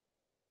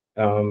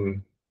let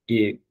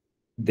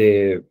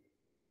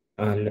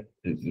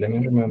me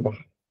remember.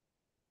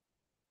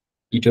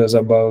 It was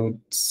about,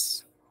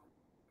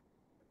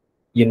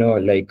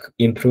 like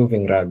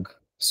improving RAG.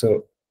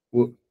 So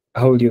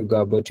how do you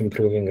go about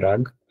improving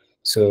RAG?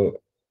 So,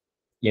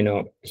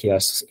 he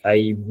asks,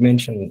 I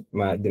mentioned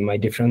my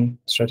different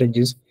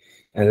strategies.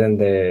 And then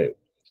the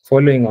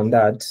following on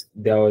that,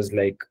 there was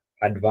like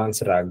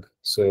advanced RAG.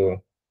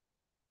 So,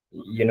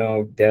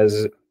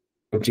 there's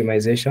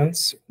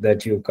optimizations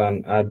that you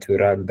can add to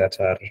RAG that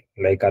are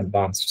like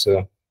advanced.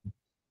 So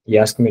he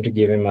asked me to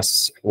give him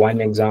one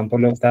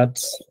example of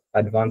that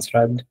advanced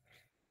RAG,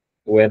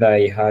 whether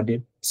I had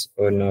it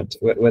or not,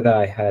 whether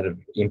I had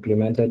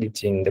implemented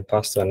it in the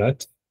past or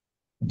not,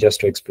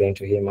 just to explain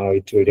to him how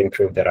it would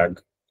improve the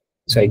RAG.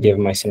 So I gave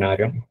my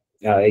scenario.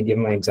 I gave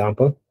my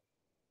example.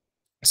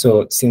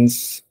 So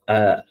since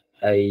I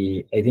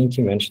think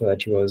he mentioned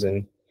that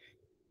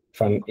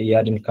he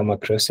hadn't come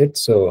across it,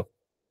 so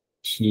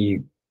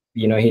he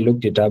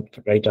looked it up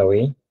right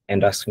away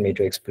and asked me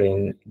to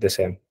explain the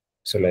same.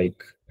 So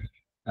like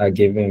I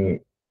gave him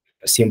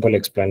a simple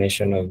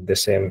explanation of the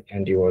same,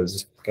 and he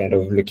was kind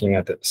of looking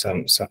at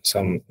some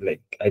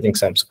like I think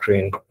some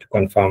screen to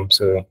confirm.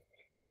 So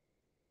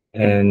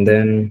and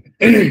then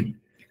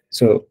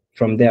so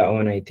from there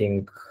on, I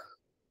think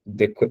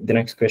the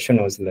next question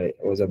was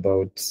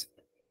about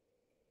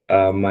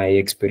my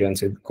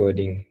experience with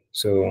coding.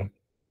 So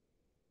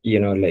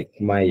like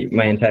my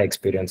entire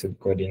experience with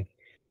coding.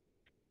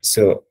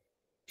 So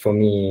for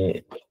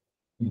me,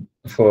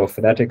 for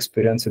that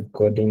experience with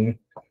coding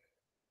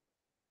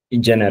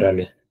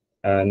generally,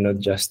 not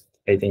just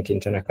I think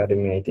Intern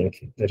Academy, I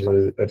think that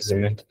is what is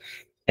meant.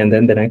 And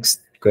then the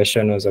next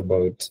question was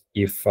about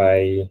if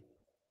I've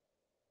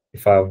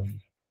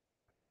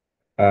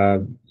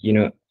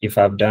if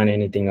I've done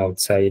anything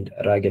outside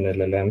RAG and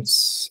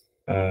LLMs.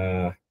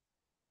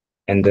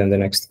 And then the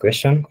next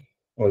question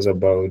was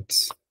about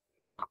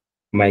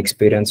my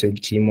experience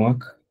with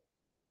teamwork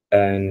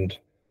and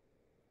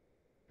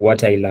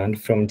what I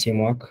learned from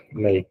teamwork,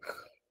 like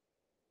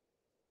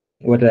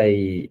what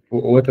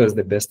was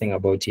the best thing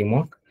about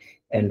teamwork,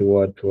 and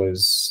what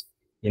was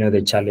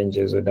the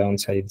challenges or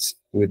downsides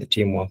with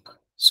teamwork.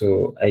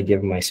 So I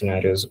gave my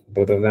scenarios,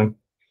 both of them,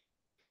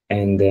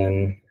 and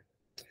then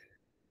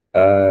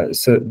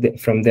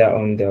from there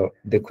on,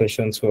 the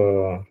questions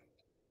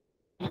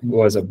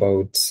was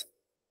about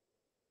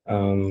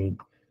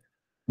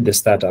the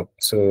startup.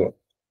 So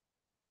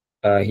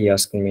he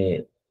asked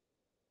me,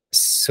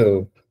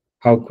 so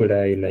how could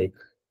I like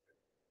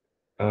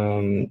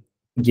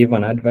give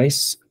an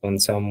advice on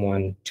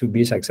someone to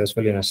be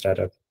successful in a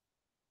startup?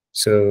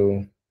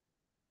 So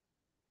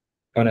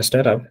on a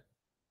startup,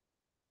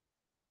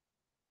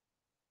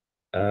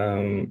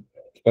 on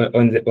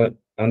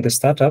the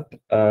startup,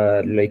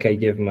 like I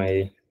gave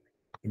my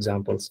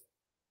examples.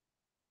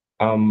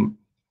 I'm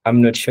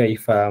not sure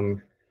if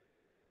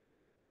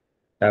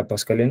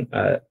Pascaline,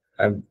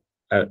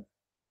 I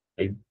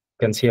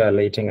can see her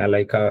lighting. Am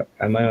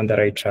I on the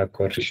right track,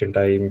 or should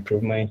I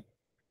improve my?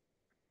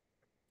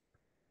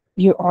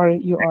 You are,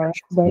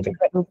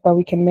 but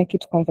we can make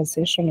it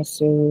conversational.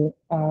 So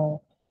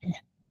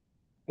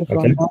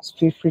everyone else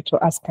feel free to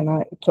ask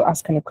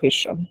any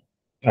question.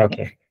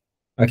 Okay.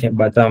 Okay,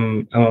 but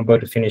I'm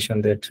about to finish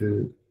on the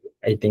two,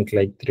 I think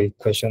like 3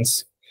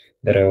 questions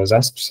that I was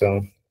asked.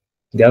 So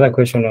the other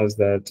question was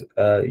that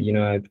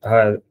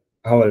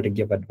how I'll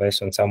give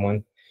advice on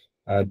someone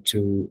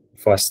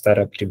for a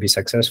startup to be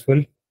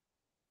successful,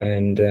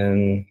 and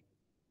then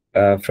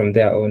from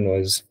there on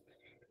was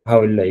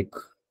how like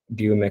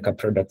do you make a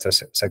product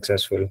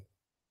successful?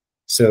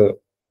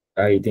 So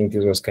I think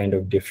this was kind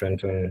of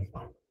different on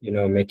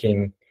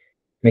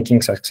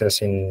making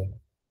success in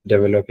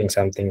developing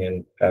something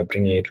and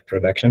bringing it to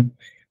production,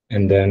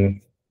 and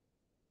then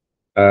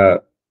I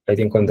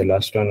think on the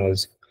last one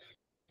was,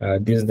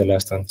 this is the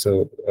last one.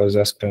 So I was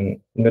asked on,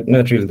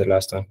 not really the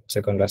last one,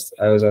 second last,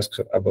 I was asked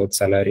about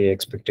salary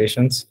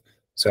expectations.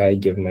 So I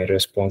gave my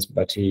response,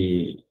 but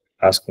he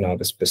asked now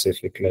the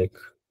specific, like,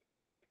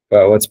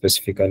 what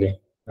specifically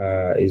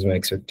is my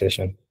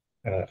expectation?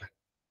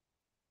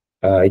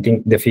 I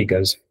think the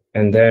figures.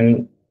 And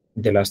then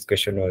the last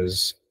question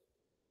was,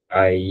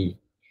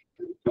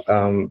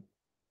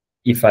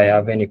 if I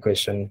have any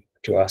question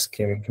to ask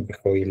him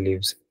before he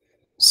leaves.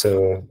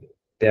 So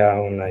there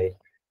on I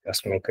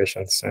asked my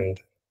questions, and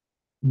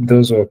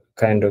those were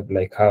kind of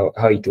like how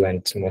it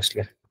went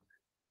mostly.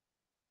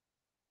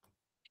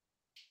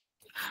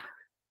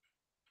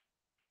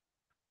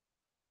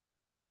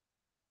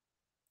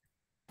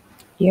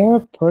 Yeah,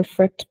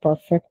 perfect.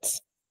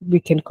 We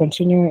can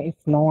continue if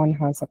no one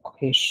has a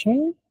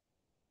question.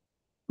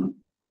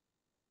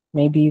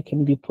 Maybe you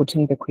can be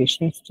putting the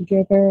questions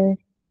together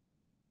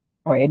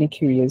or any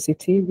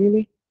curiosity,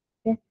 really.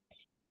 Yeah.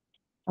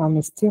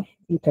 Still,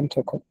 you can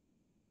take it.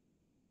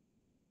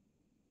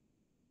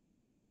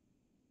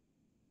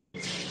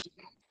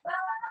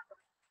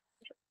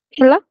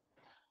 Hello.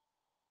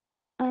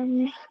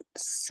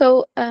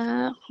 So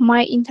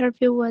my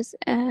interview was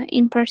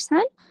in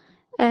person.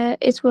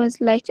 It was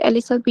like a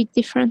little bit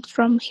different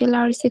from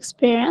Hilary's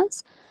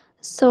experience.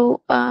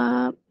 So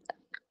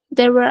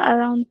there were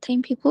around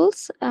 10 people,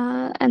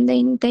 and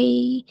then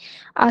they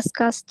asked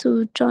us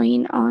to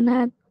join on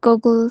a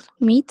Google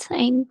Meet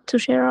and to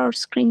share our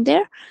screen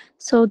there.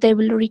 So they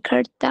will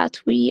record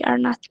that we are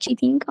not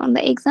cheating on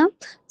the exam.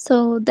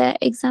 So the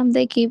exam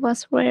they gave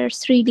us were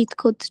 3 lead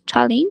code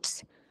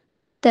challenges.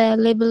 The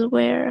level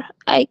where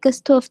I guess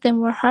 2 of them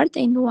were hard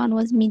and 1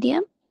 was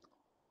medium.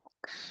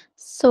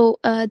 So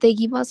they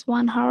give us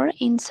 1 hour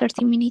and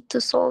 30 minutes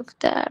to solve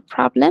the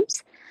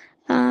problems.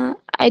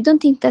 I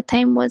don't think the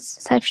time was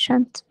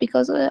sufficient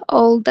because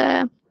all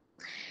the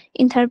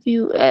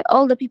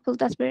people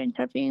that were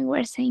interviewing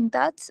were saying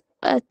that.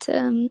 But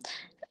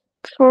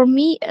for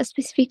me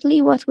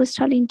specifically, what was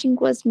challenging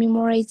was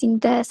memorizing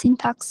the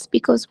syntax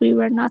because we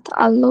were not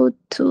allowed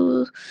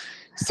to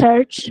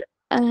search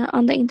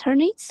on the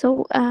internet.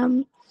 So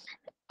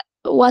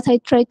what I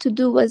tried to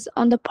do was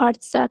on the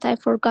parts that I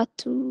forgot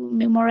to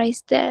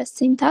memorize the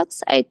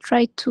syntax, I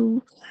tried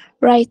to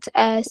write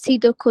a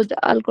pseudocode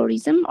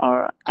algorithm,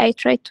 or I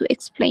tried to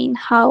explain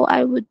how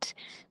I would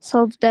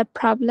solve the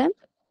problem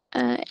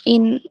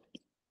in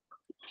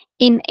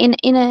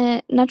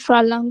a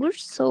natural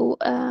language. So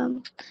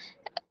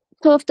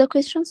 2 of the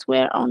questions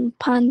were on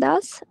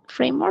pandas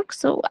framework,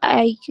 so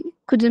I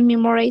couldn't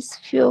memorize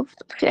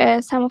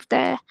some of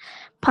the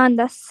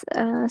pandas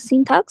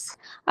syntax.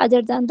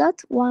 Other than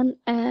that, one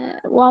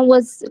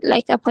was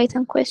like a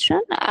Python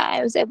question.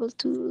 I was able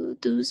to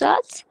do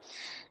that.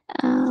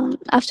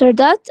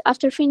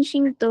 After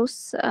finishing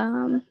those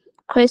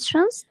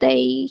questions,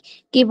 they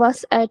give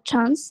us a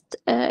chance,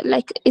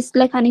 like it's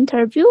like an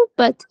interview,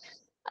 but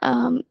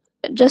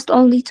just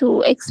only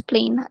to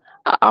explain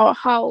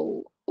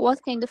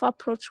what kind of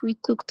approach we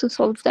took to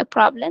solve the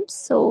problems.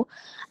 So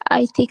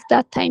I take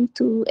that time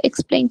to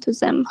explain to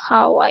them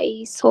how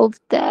I solved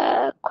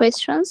the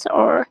questions,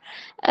 or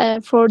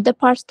for the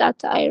parts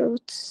that I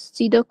wrote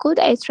pseudocode,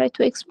 I try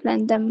to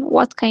explain them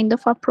what kind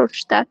of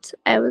approach that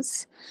I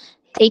was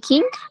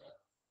taking.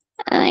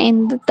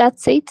 And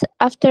that's it.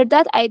 After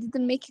that, I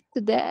didn't make it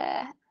to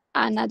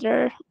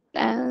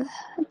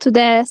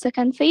the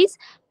second phase,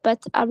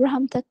 but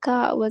Abraham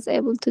Taka was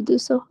able to do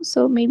so.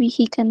 So maybe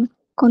he can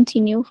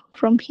continue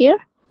from here.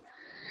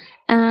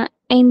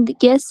 And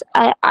yes,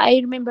 I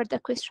remember the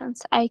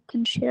questions. I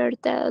can share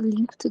the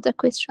link to the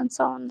questions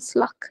on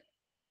Slack.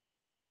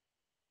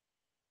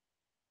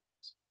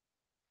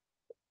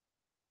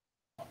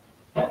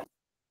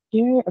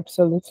 Yeah,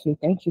 absolutely.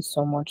 Thank you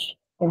so much.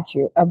 Thank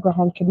you.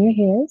 Abraham, can you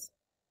hear us?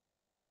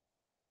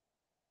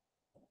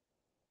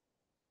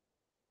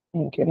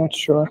 Thank you. Not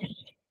sure.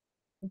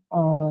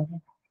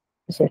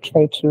 So I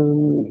tried to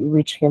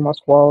reach him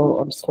as well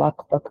on Slack,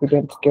 but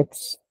couldn't get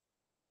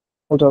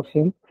hold of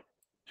him.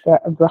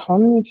 But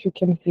Abraham, if you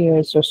can hear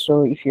us,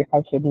 also if you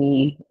have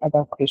any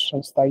other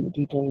questions that you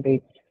did in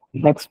the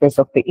next phase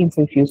of the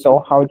interviews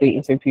or how the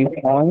interview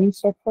went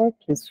so far,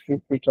 please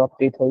feel free to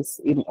update us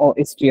in all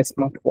SJS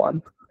Month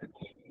 1.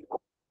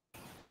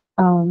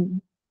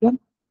 Yeah.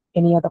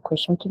 Any other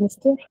question to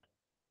Mr.?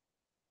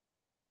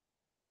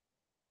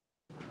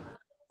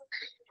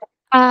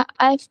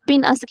 I've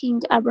been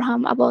asking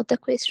Abraham about the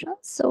questions,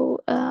 so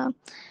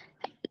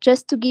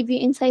just to give you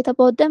insight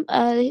about them,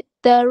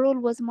 the role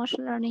was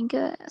machine learning,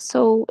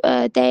 so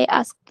they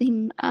asked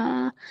him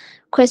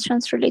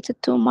questions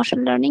related to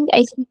machine learning.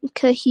 I think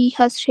he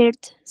has shared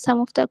some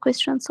of the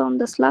questions on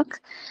the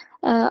Slack.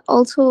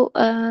 Also,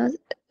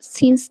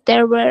 since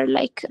there were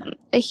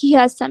he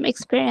has some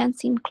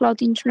experience in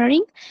cloud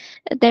engineering,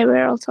 they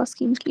were also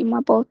asking him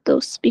about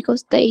those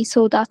because they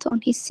saw that on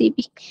his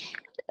CV.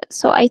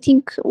 So I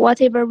think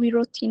whatever we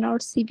wrote in our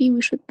CV,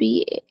 we should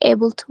be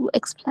able to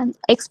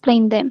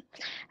explain them.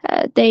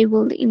 They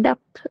will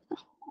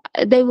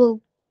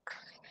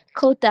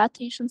caught the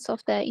attentions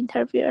of the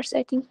interviewers.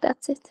 I think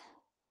that's it.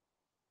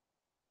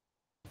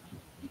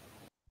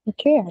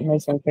 Okay,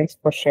 amazing. Thanks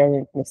for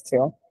sharing,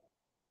 Lucille.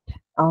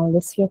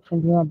 Let's hear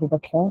from you,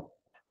 Abubakar.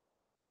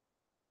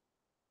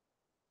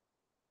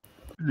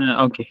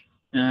 Okay.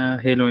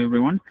 Hello,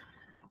 everyone.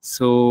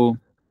 So,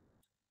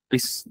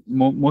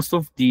 most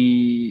of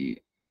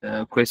the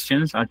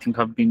questions I think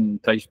have been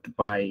touched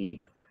by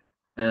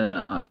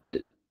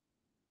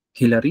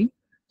Hillary.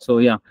 So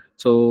yeah.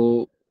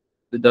 So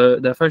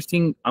the first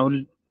thing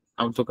I'll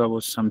talk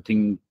about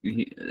something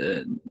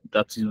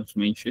that is not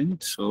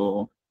mentioned.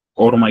 So,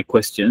 or my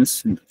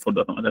questions for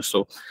that matter.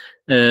 So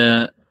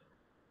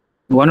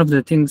one of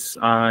the things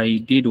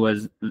I did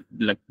was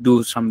like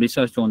do some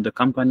research on the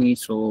company.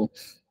 So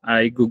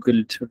I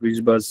googled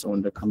Rizbuzz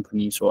on the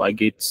company, so I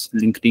get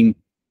LinkedIn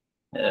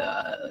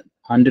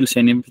handles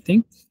and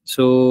everything.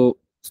 So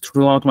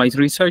throughout my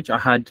research,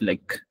 I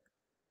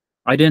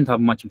didn't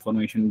have much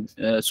information,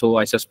 so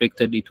I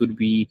suspected it would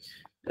be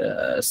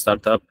a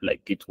startup,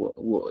 like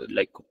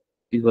like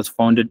it was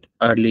founded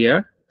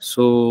earlier.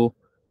 So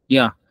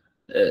yeah,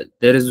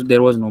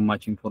 there was no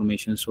much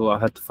information, so I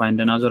had to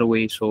find another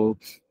way. So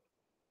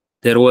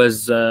there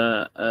was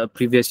a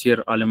previous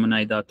year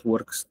alumni that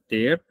works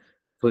there.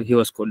 So he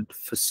was called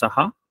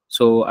Fasaha.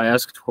 So I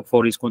asked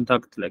for his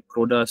contact, like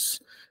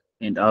Rodas,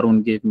 and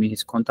Arun gave me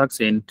his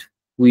contacts, and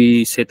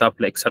we set up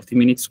like 30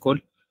 minutes call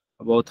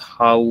about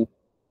how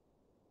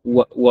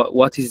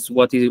what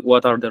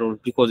are the roles,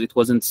 because it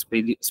wasn't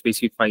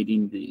specified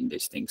in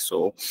this thing.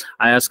 So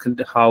I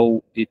asked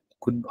how the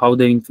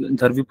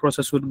interview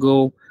process would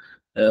go,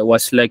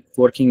 what's like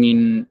working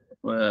in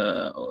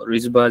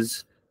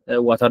Rizbuzz,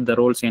 what are the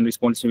roles and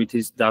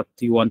responsibilities that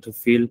you want to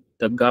fill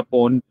the gap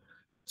on.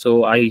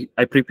 So I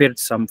prepared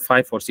some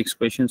 5 or 6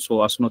 questions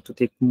so as not to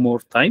take more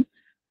time.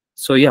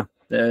 So yeah,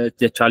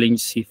 the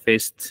challenge he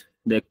faced,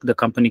 the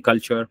company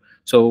culture.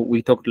 So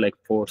we talked like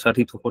for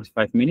 30 to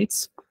 45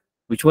 minutes,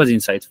 which was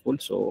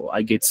insightful. So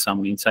I get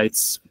some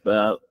insights,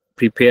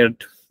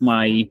 prepared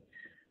my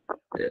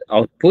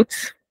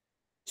outputs.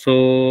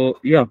 So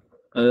yeah,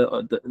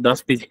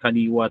 that's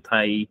basically what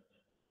I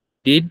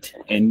did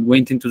and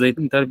went into the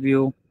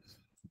interview.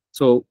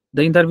 So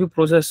the interview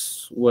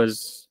process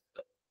was,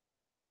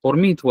 for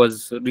me, it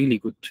was really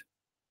good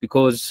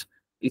because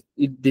it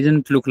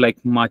didn't look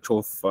like much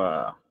of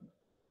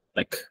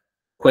like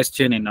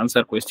question and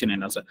answer.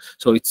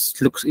 So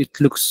it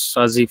looks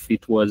as if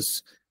it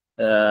was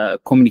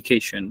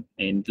communication,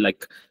 and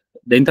like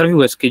the interview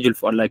was scheduled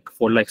for like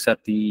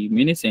 30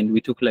 minutes, and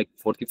we took like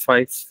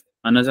 45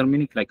 another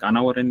minute, like an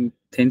hour and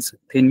 10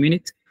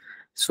 minutes.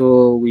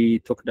 So we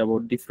talked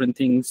about different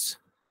things.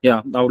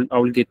 Yeah, I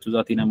will get to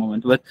that in a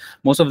moment. But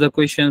most of the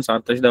questions are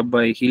touched up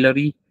by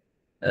Hillary,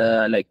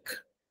 like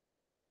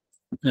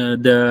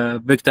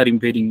the vector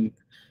embedding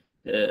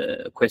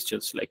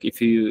questions, like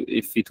if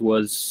it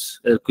was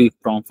a quick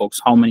brown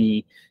fox, how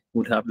many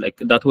would have, like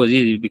that was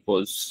easy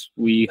because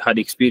we had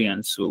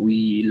experience, so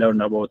we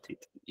learned about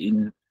it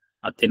in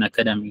at 10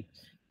 Academy.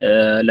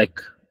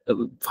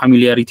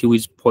 Familiarity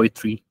with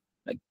poetry,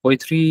 like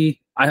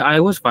poetry, I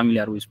was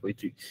familiar with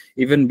poetry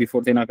even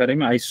before 10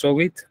 Academy. I saw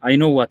it, I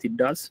know what it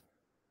does.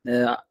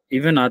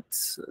 Even at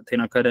 10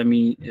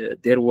 Academy,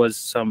 there was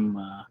some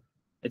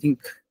I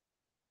think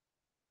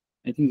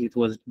it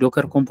was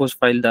Docker Compose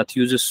file that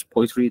uses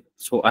poetry,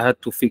 so I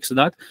had to fix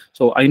that.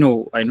 So I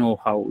know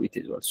how it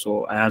is.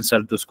 So I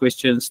answered those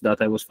questions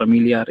that I was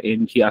familiar,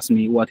 and he asked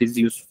me what is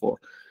used for.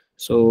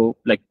 So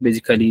like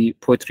basically,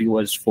 poetry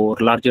was for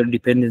larger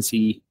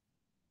dependency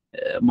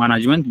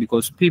management,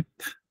 because PIP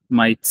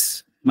might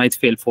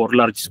fail for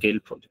large scale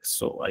projects.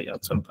 So I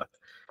answered that.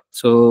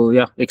 So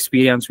yeah,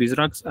 experience with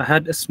Rags. I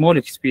had a small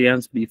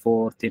experience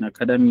before 10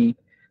 Academy,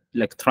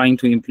 like trying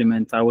to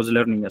implement. I was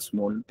learning a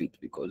small bit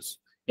because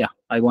yeah,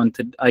 I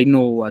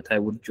know what I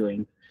would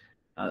join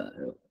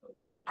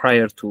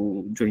prior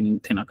to joining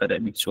 10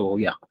 Academy. So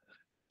yeah,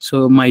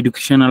 so my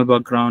educational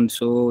background.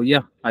 So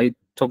yeah, I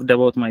talked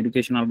about my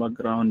educational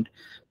background,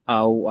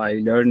 how I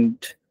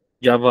learned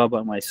Java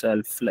by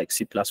myself, like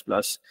C++,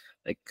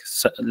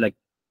 like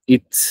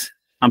it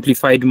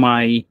amplified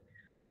my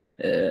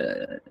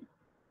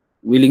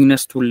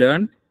willingness to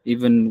learn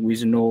even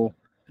with no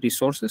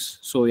resources.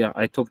 So yeah,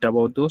 I talked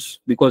about those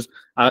because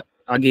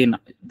again,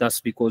 that's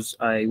because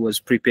I was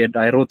prepared.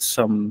 I wrote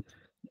some,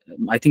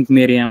 I think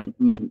Miriam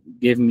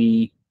gave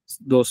me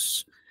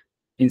those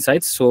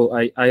insights. So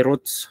I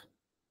wrote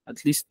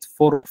at least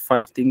 4 or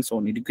 5 things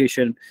on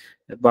education,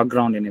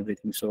 background and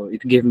everything. So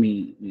it gave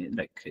me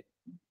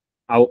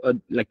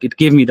it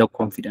gave me the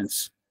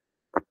confidence.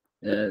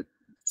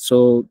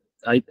 So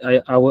I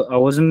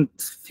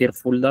wasn't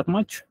fearful that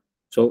much.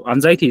 So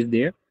anxiety is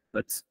there,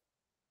 but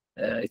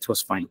it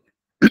was fine.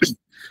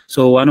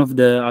 So one of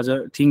the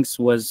other things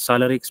was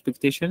salary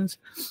expectations.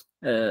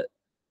 I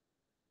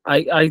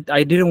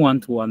didn't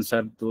want to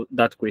answer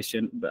that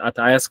question, but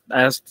I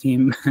asked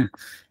him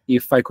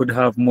if I could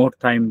have more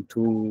time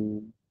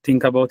to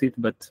think about it,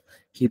 but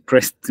he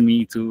pressed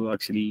me to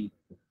actually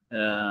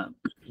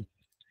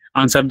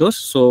answer those.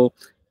 So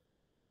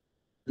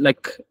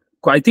like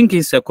I think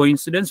it's a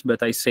coincidence,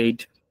 but I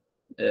said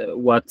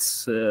what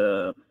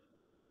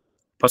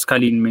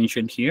Pascaline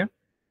mentioned here.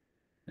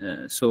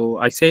 So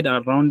I said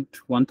around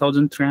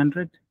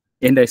 1,300,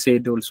 and I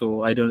said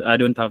also I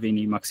don't have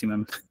any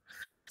maximum.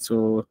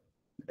 So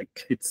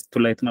like it's to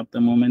lighten up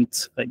the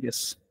moment, I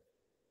guess.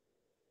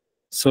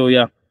 So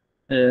yeah,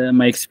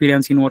 my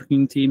experience in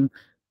working team.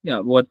 Yeah,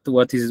 what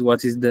is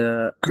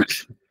the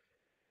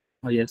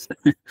oh yes.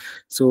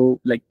 So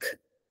like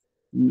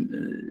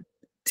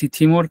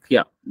teamwork,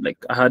 yeah,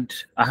 like I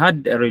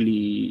had a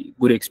really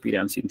good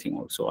experience in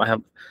teamwork. So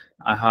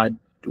I had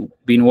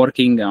been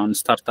working on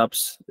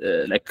startups.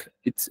 Like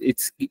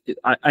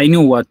I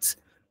knew what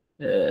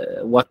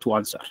to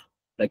answer.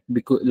 Like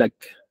because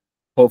like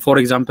for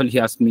example, he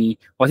asked me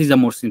what is the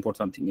most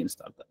important thing in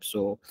startup.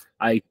 So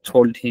I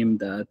told him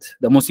that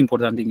the most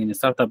important thing in a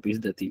startup is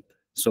the team.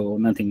 So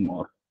nothing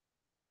more.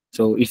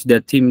 So if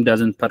the team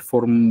doesn't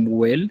perform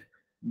well,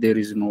 there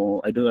is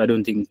no. I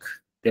don't think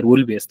there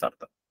will be a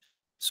startup.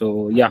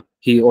 So yeah,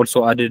 he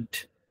also added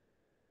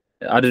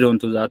on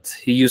to that.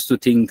 He used to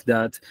think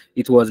that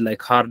it was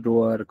like hard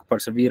work,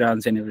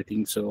 perseverance, and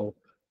everything. So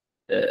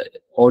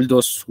all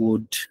those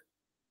would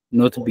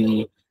not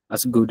be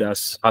as good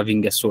as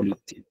having a solid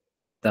team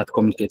that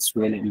communicates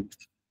well. And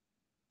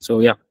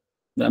so yeah,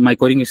 my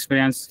coding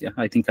experience, yeah,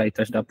 I think I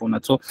touched upon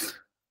that. So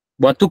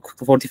what took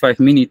 45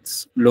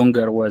 minutes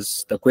longer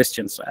was the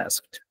questions I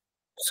asked.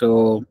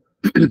 So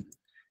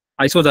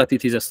I saw that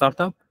it is a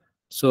startup.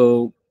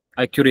 So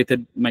I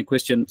curated my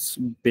questions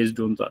based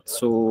on that.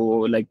 So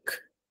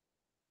like,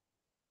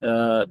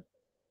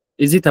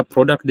 is it a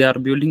product they are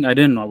building? I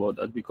didn't know about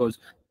that because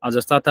as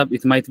a startup,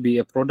 it might be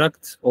a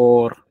product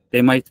or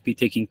they might be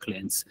taking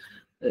clients.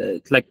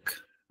 Like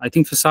I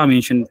think Fasa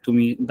mentioned to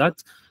me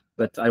that,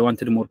 but I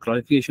wanted more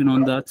clarification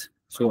on that.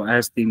 So I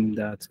asked him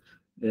that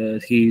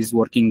he is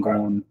working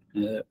on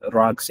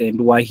rugs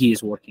and why he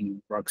is working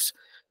on rugs.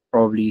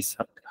 Probably is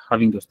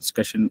having those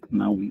discussion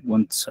now. We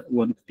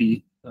won't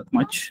be that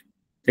much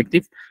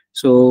effective.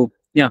 So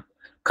yeah,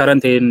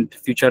 current and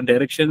future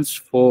directions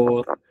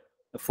for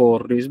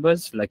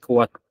Rizbaz, like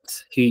what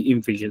he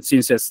envisions.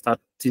 Since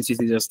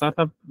it is a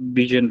startup,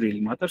 vision really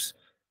matters.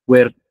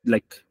 Where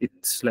like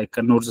it's like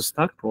a North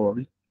Star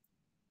probably.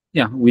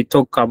 Yeah, we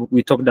talked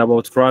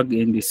about RAG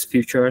in this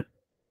future.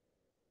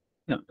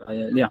 Yeah,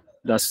 yeah,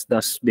 that's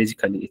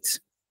basically it.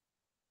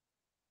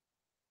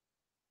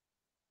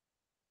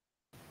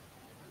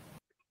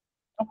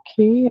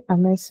 Okay,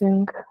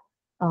 amazing.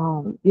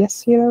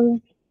 Yes,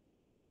 Hillary?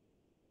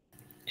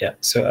 Yeah,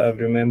 so I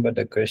remember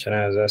the question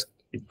I was asked.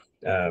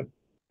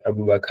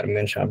 Abubakar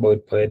mentioned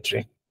about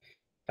poetry.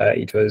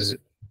 It was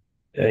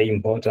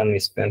important. We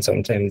spent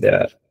some time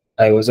there.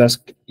 I was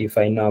asked if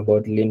I know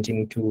about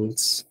linting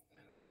tools,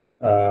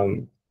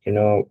 you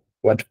know,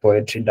 what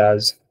poetry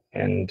does,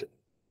 and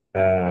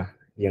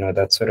you know,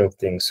 that sort of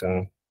thing.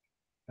 So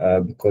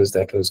because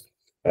that was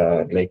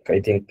like I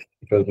think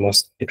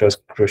it was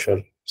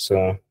crucial.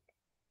 So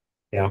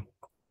yeah.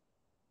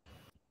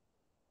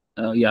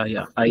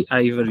 Yeah.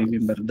 I even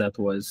remember that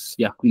was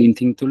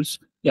linting tools.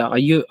 Yeah,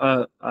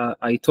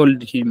 I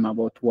told him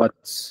about what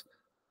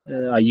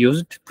I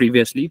used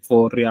previously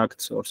for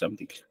React or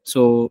something.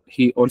 So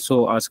he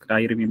also asked,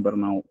 I remember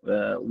now,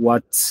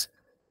 what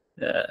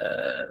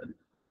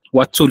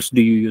tools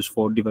do you use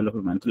for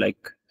development,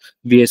 like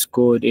VS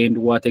Code, and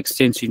what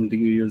extension do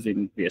you use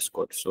in VS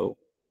Code? So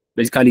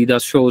basically,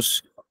 that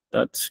shows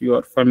that you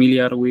are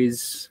familiar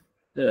with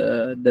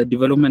the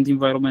development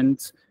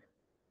environment.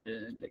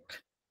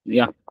 Like,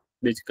 yeah,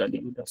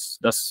 basically,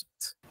 that's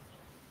it.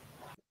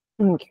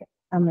 Okay,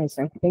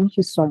 amazing. Thank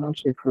you so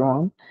much,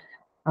 everyone.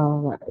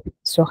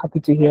 So happy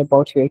to hear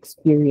about your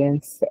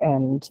experience,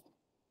 and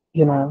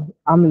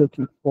I'm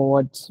looking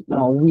forward.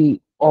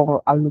 We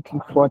all are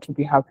looking forward to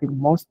be having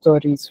more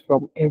stories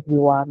from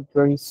everyone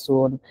very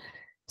soon.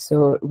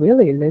 So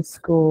really, let's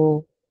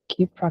go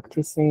keep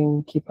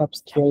practicing, keep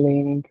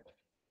upskilling,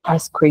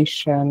 ask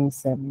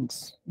questions, and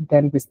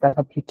then we start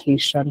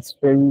applications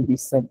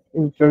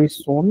very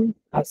soon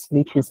as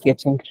Sleep is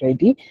getting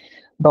ready.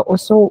 But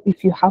also,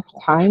 if you have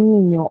time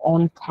in your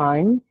own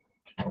time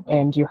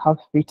and you have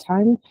free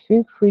time,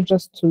 feel free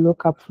just to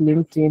look up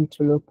LinkedIn,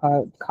 to look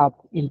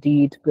up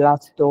Indeed,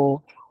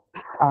 Glassdoor,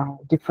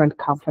 different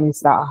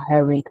companies that are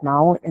hiring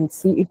now, and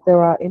see if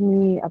there are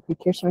any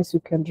applications you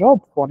can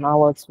drop for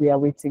now as we are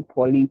waiting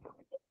for Leap.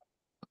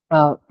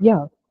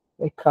 Yeah,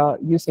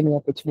 use any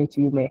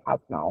opportunity you may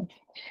have now.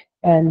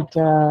 And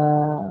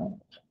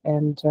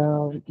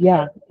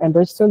yeah, and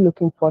we're still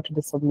looking forward to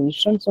the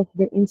submissions of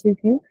the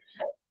interview.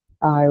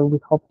 We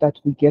hope that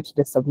we get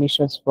the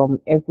submissions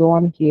from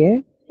everyone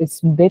here.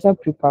 It's better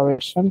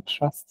preparation,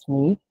 trust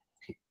me.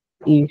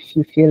 If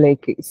you feel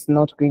like it's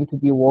not going to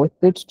be worth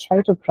it,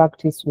 try to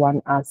practice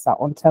one answer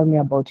on tell me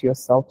about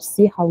yourself.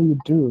 See how you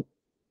do.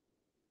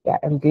 Yeah,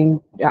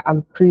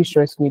 I'm pretty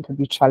sure it's going to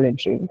be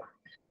challenging.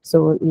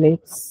 So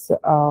let's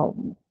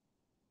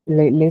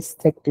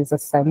take this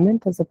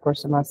assignment as a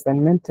personal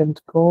assignment and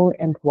go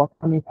and work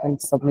on it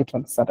and submit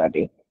on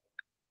Saturday.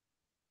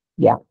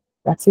 Yeah,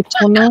 that's it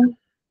for now.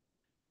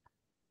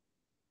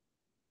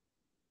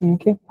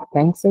 Okay,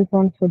 thanks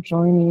everyone for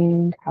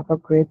joining. Have a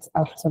great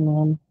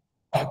afternoon.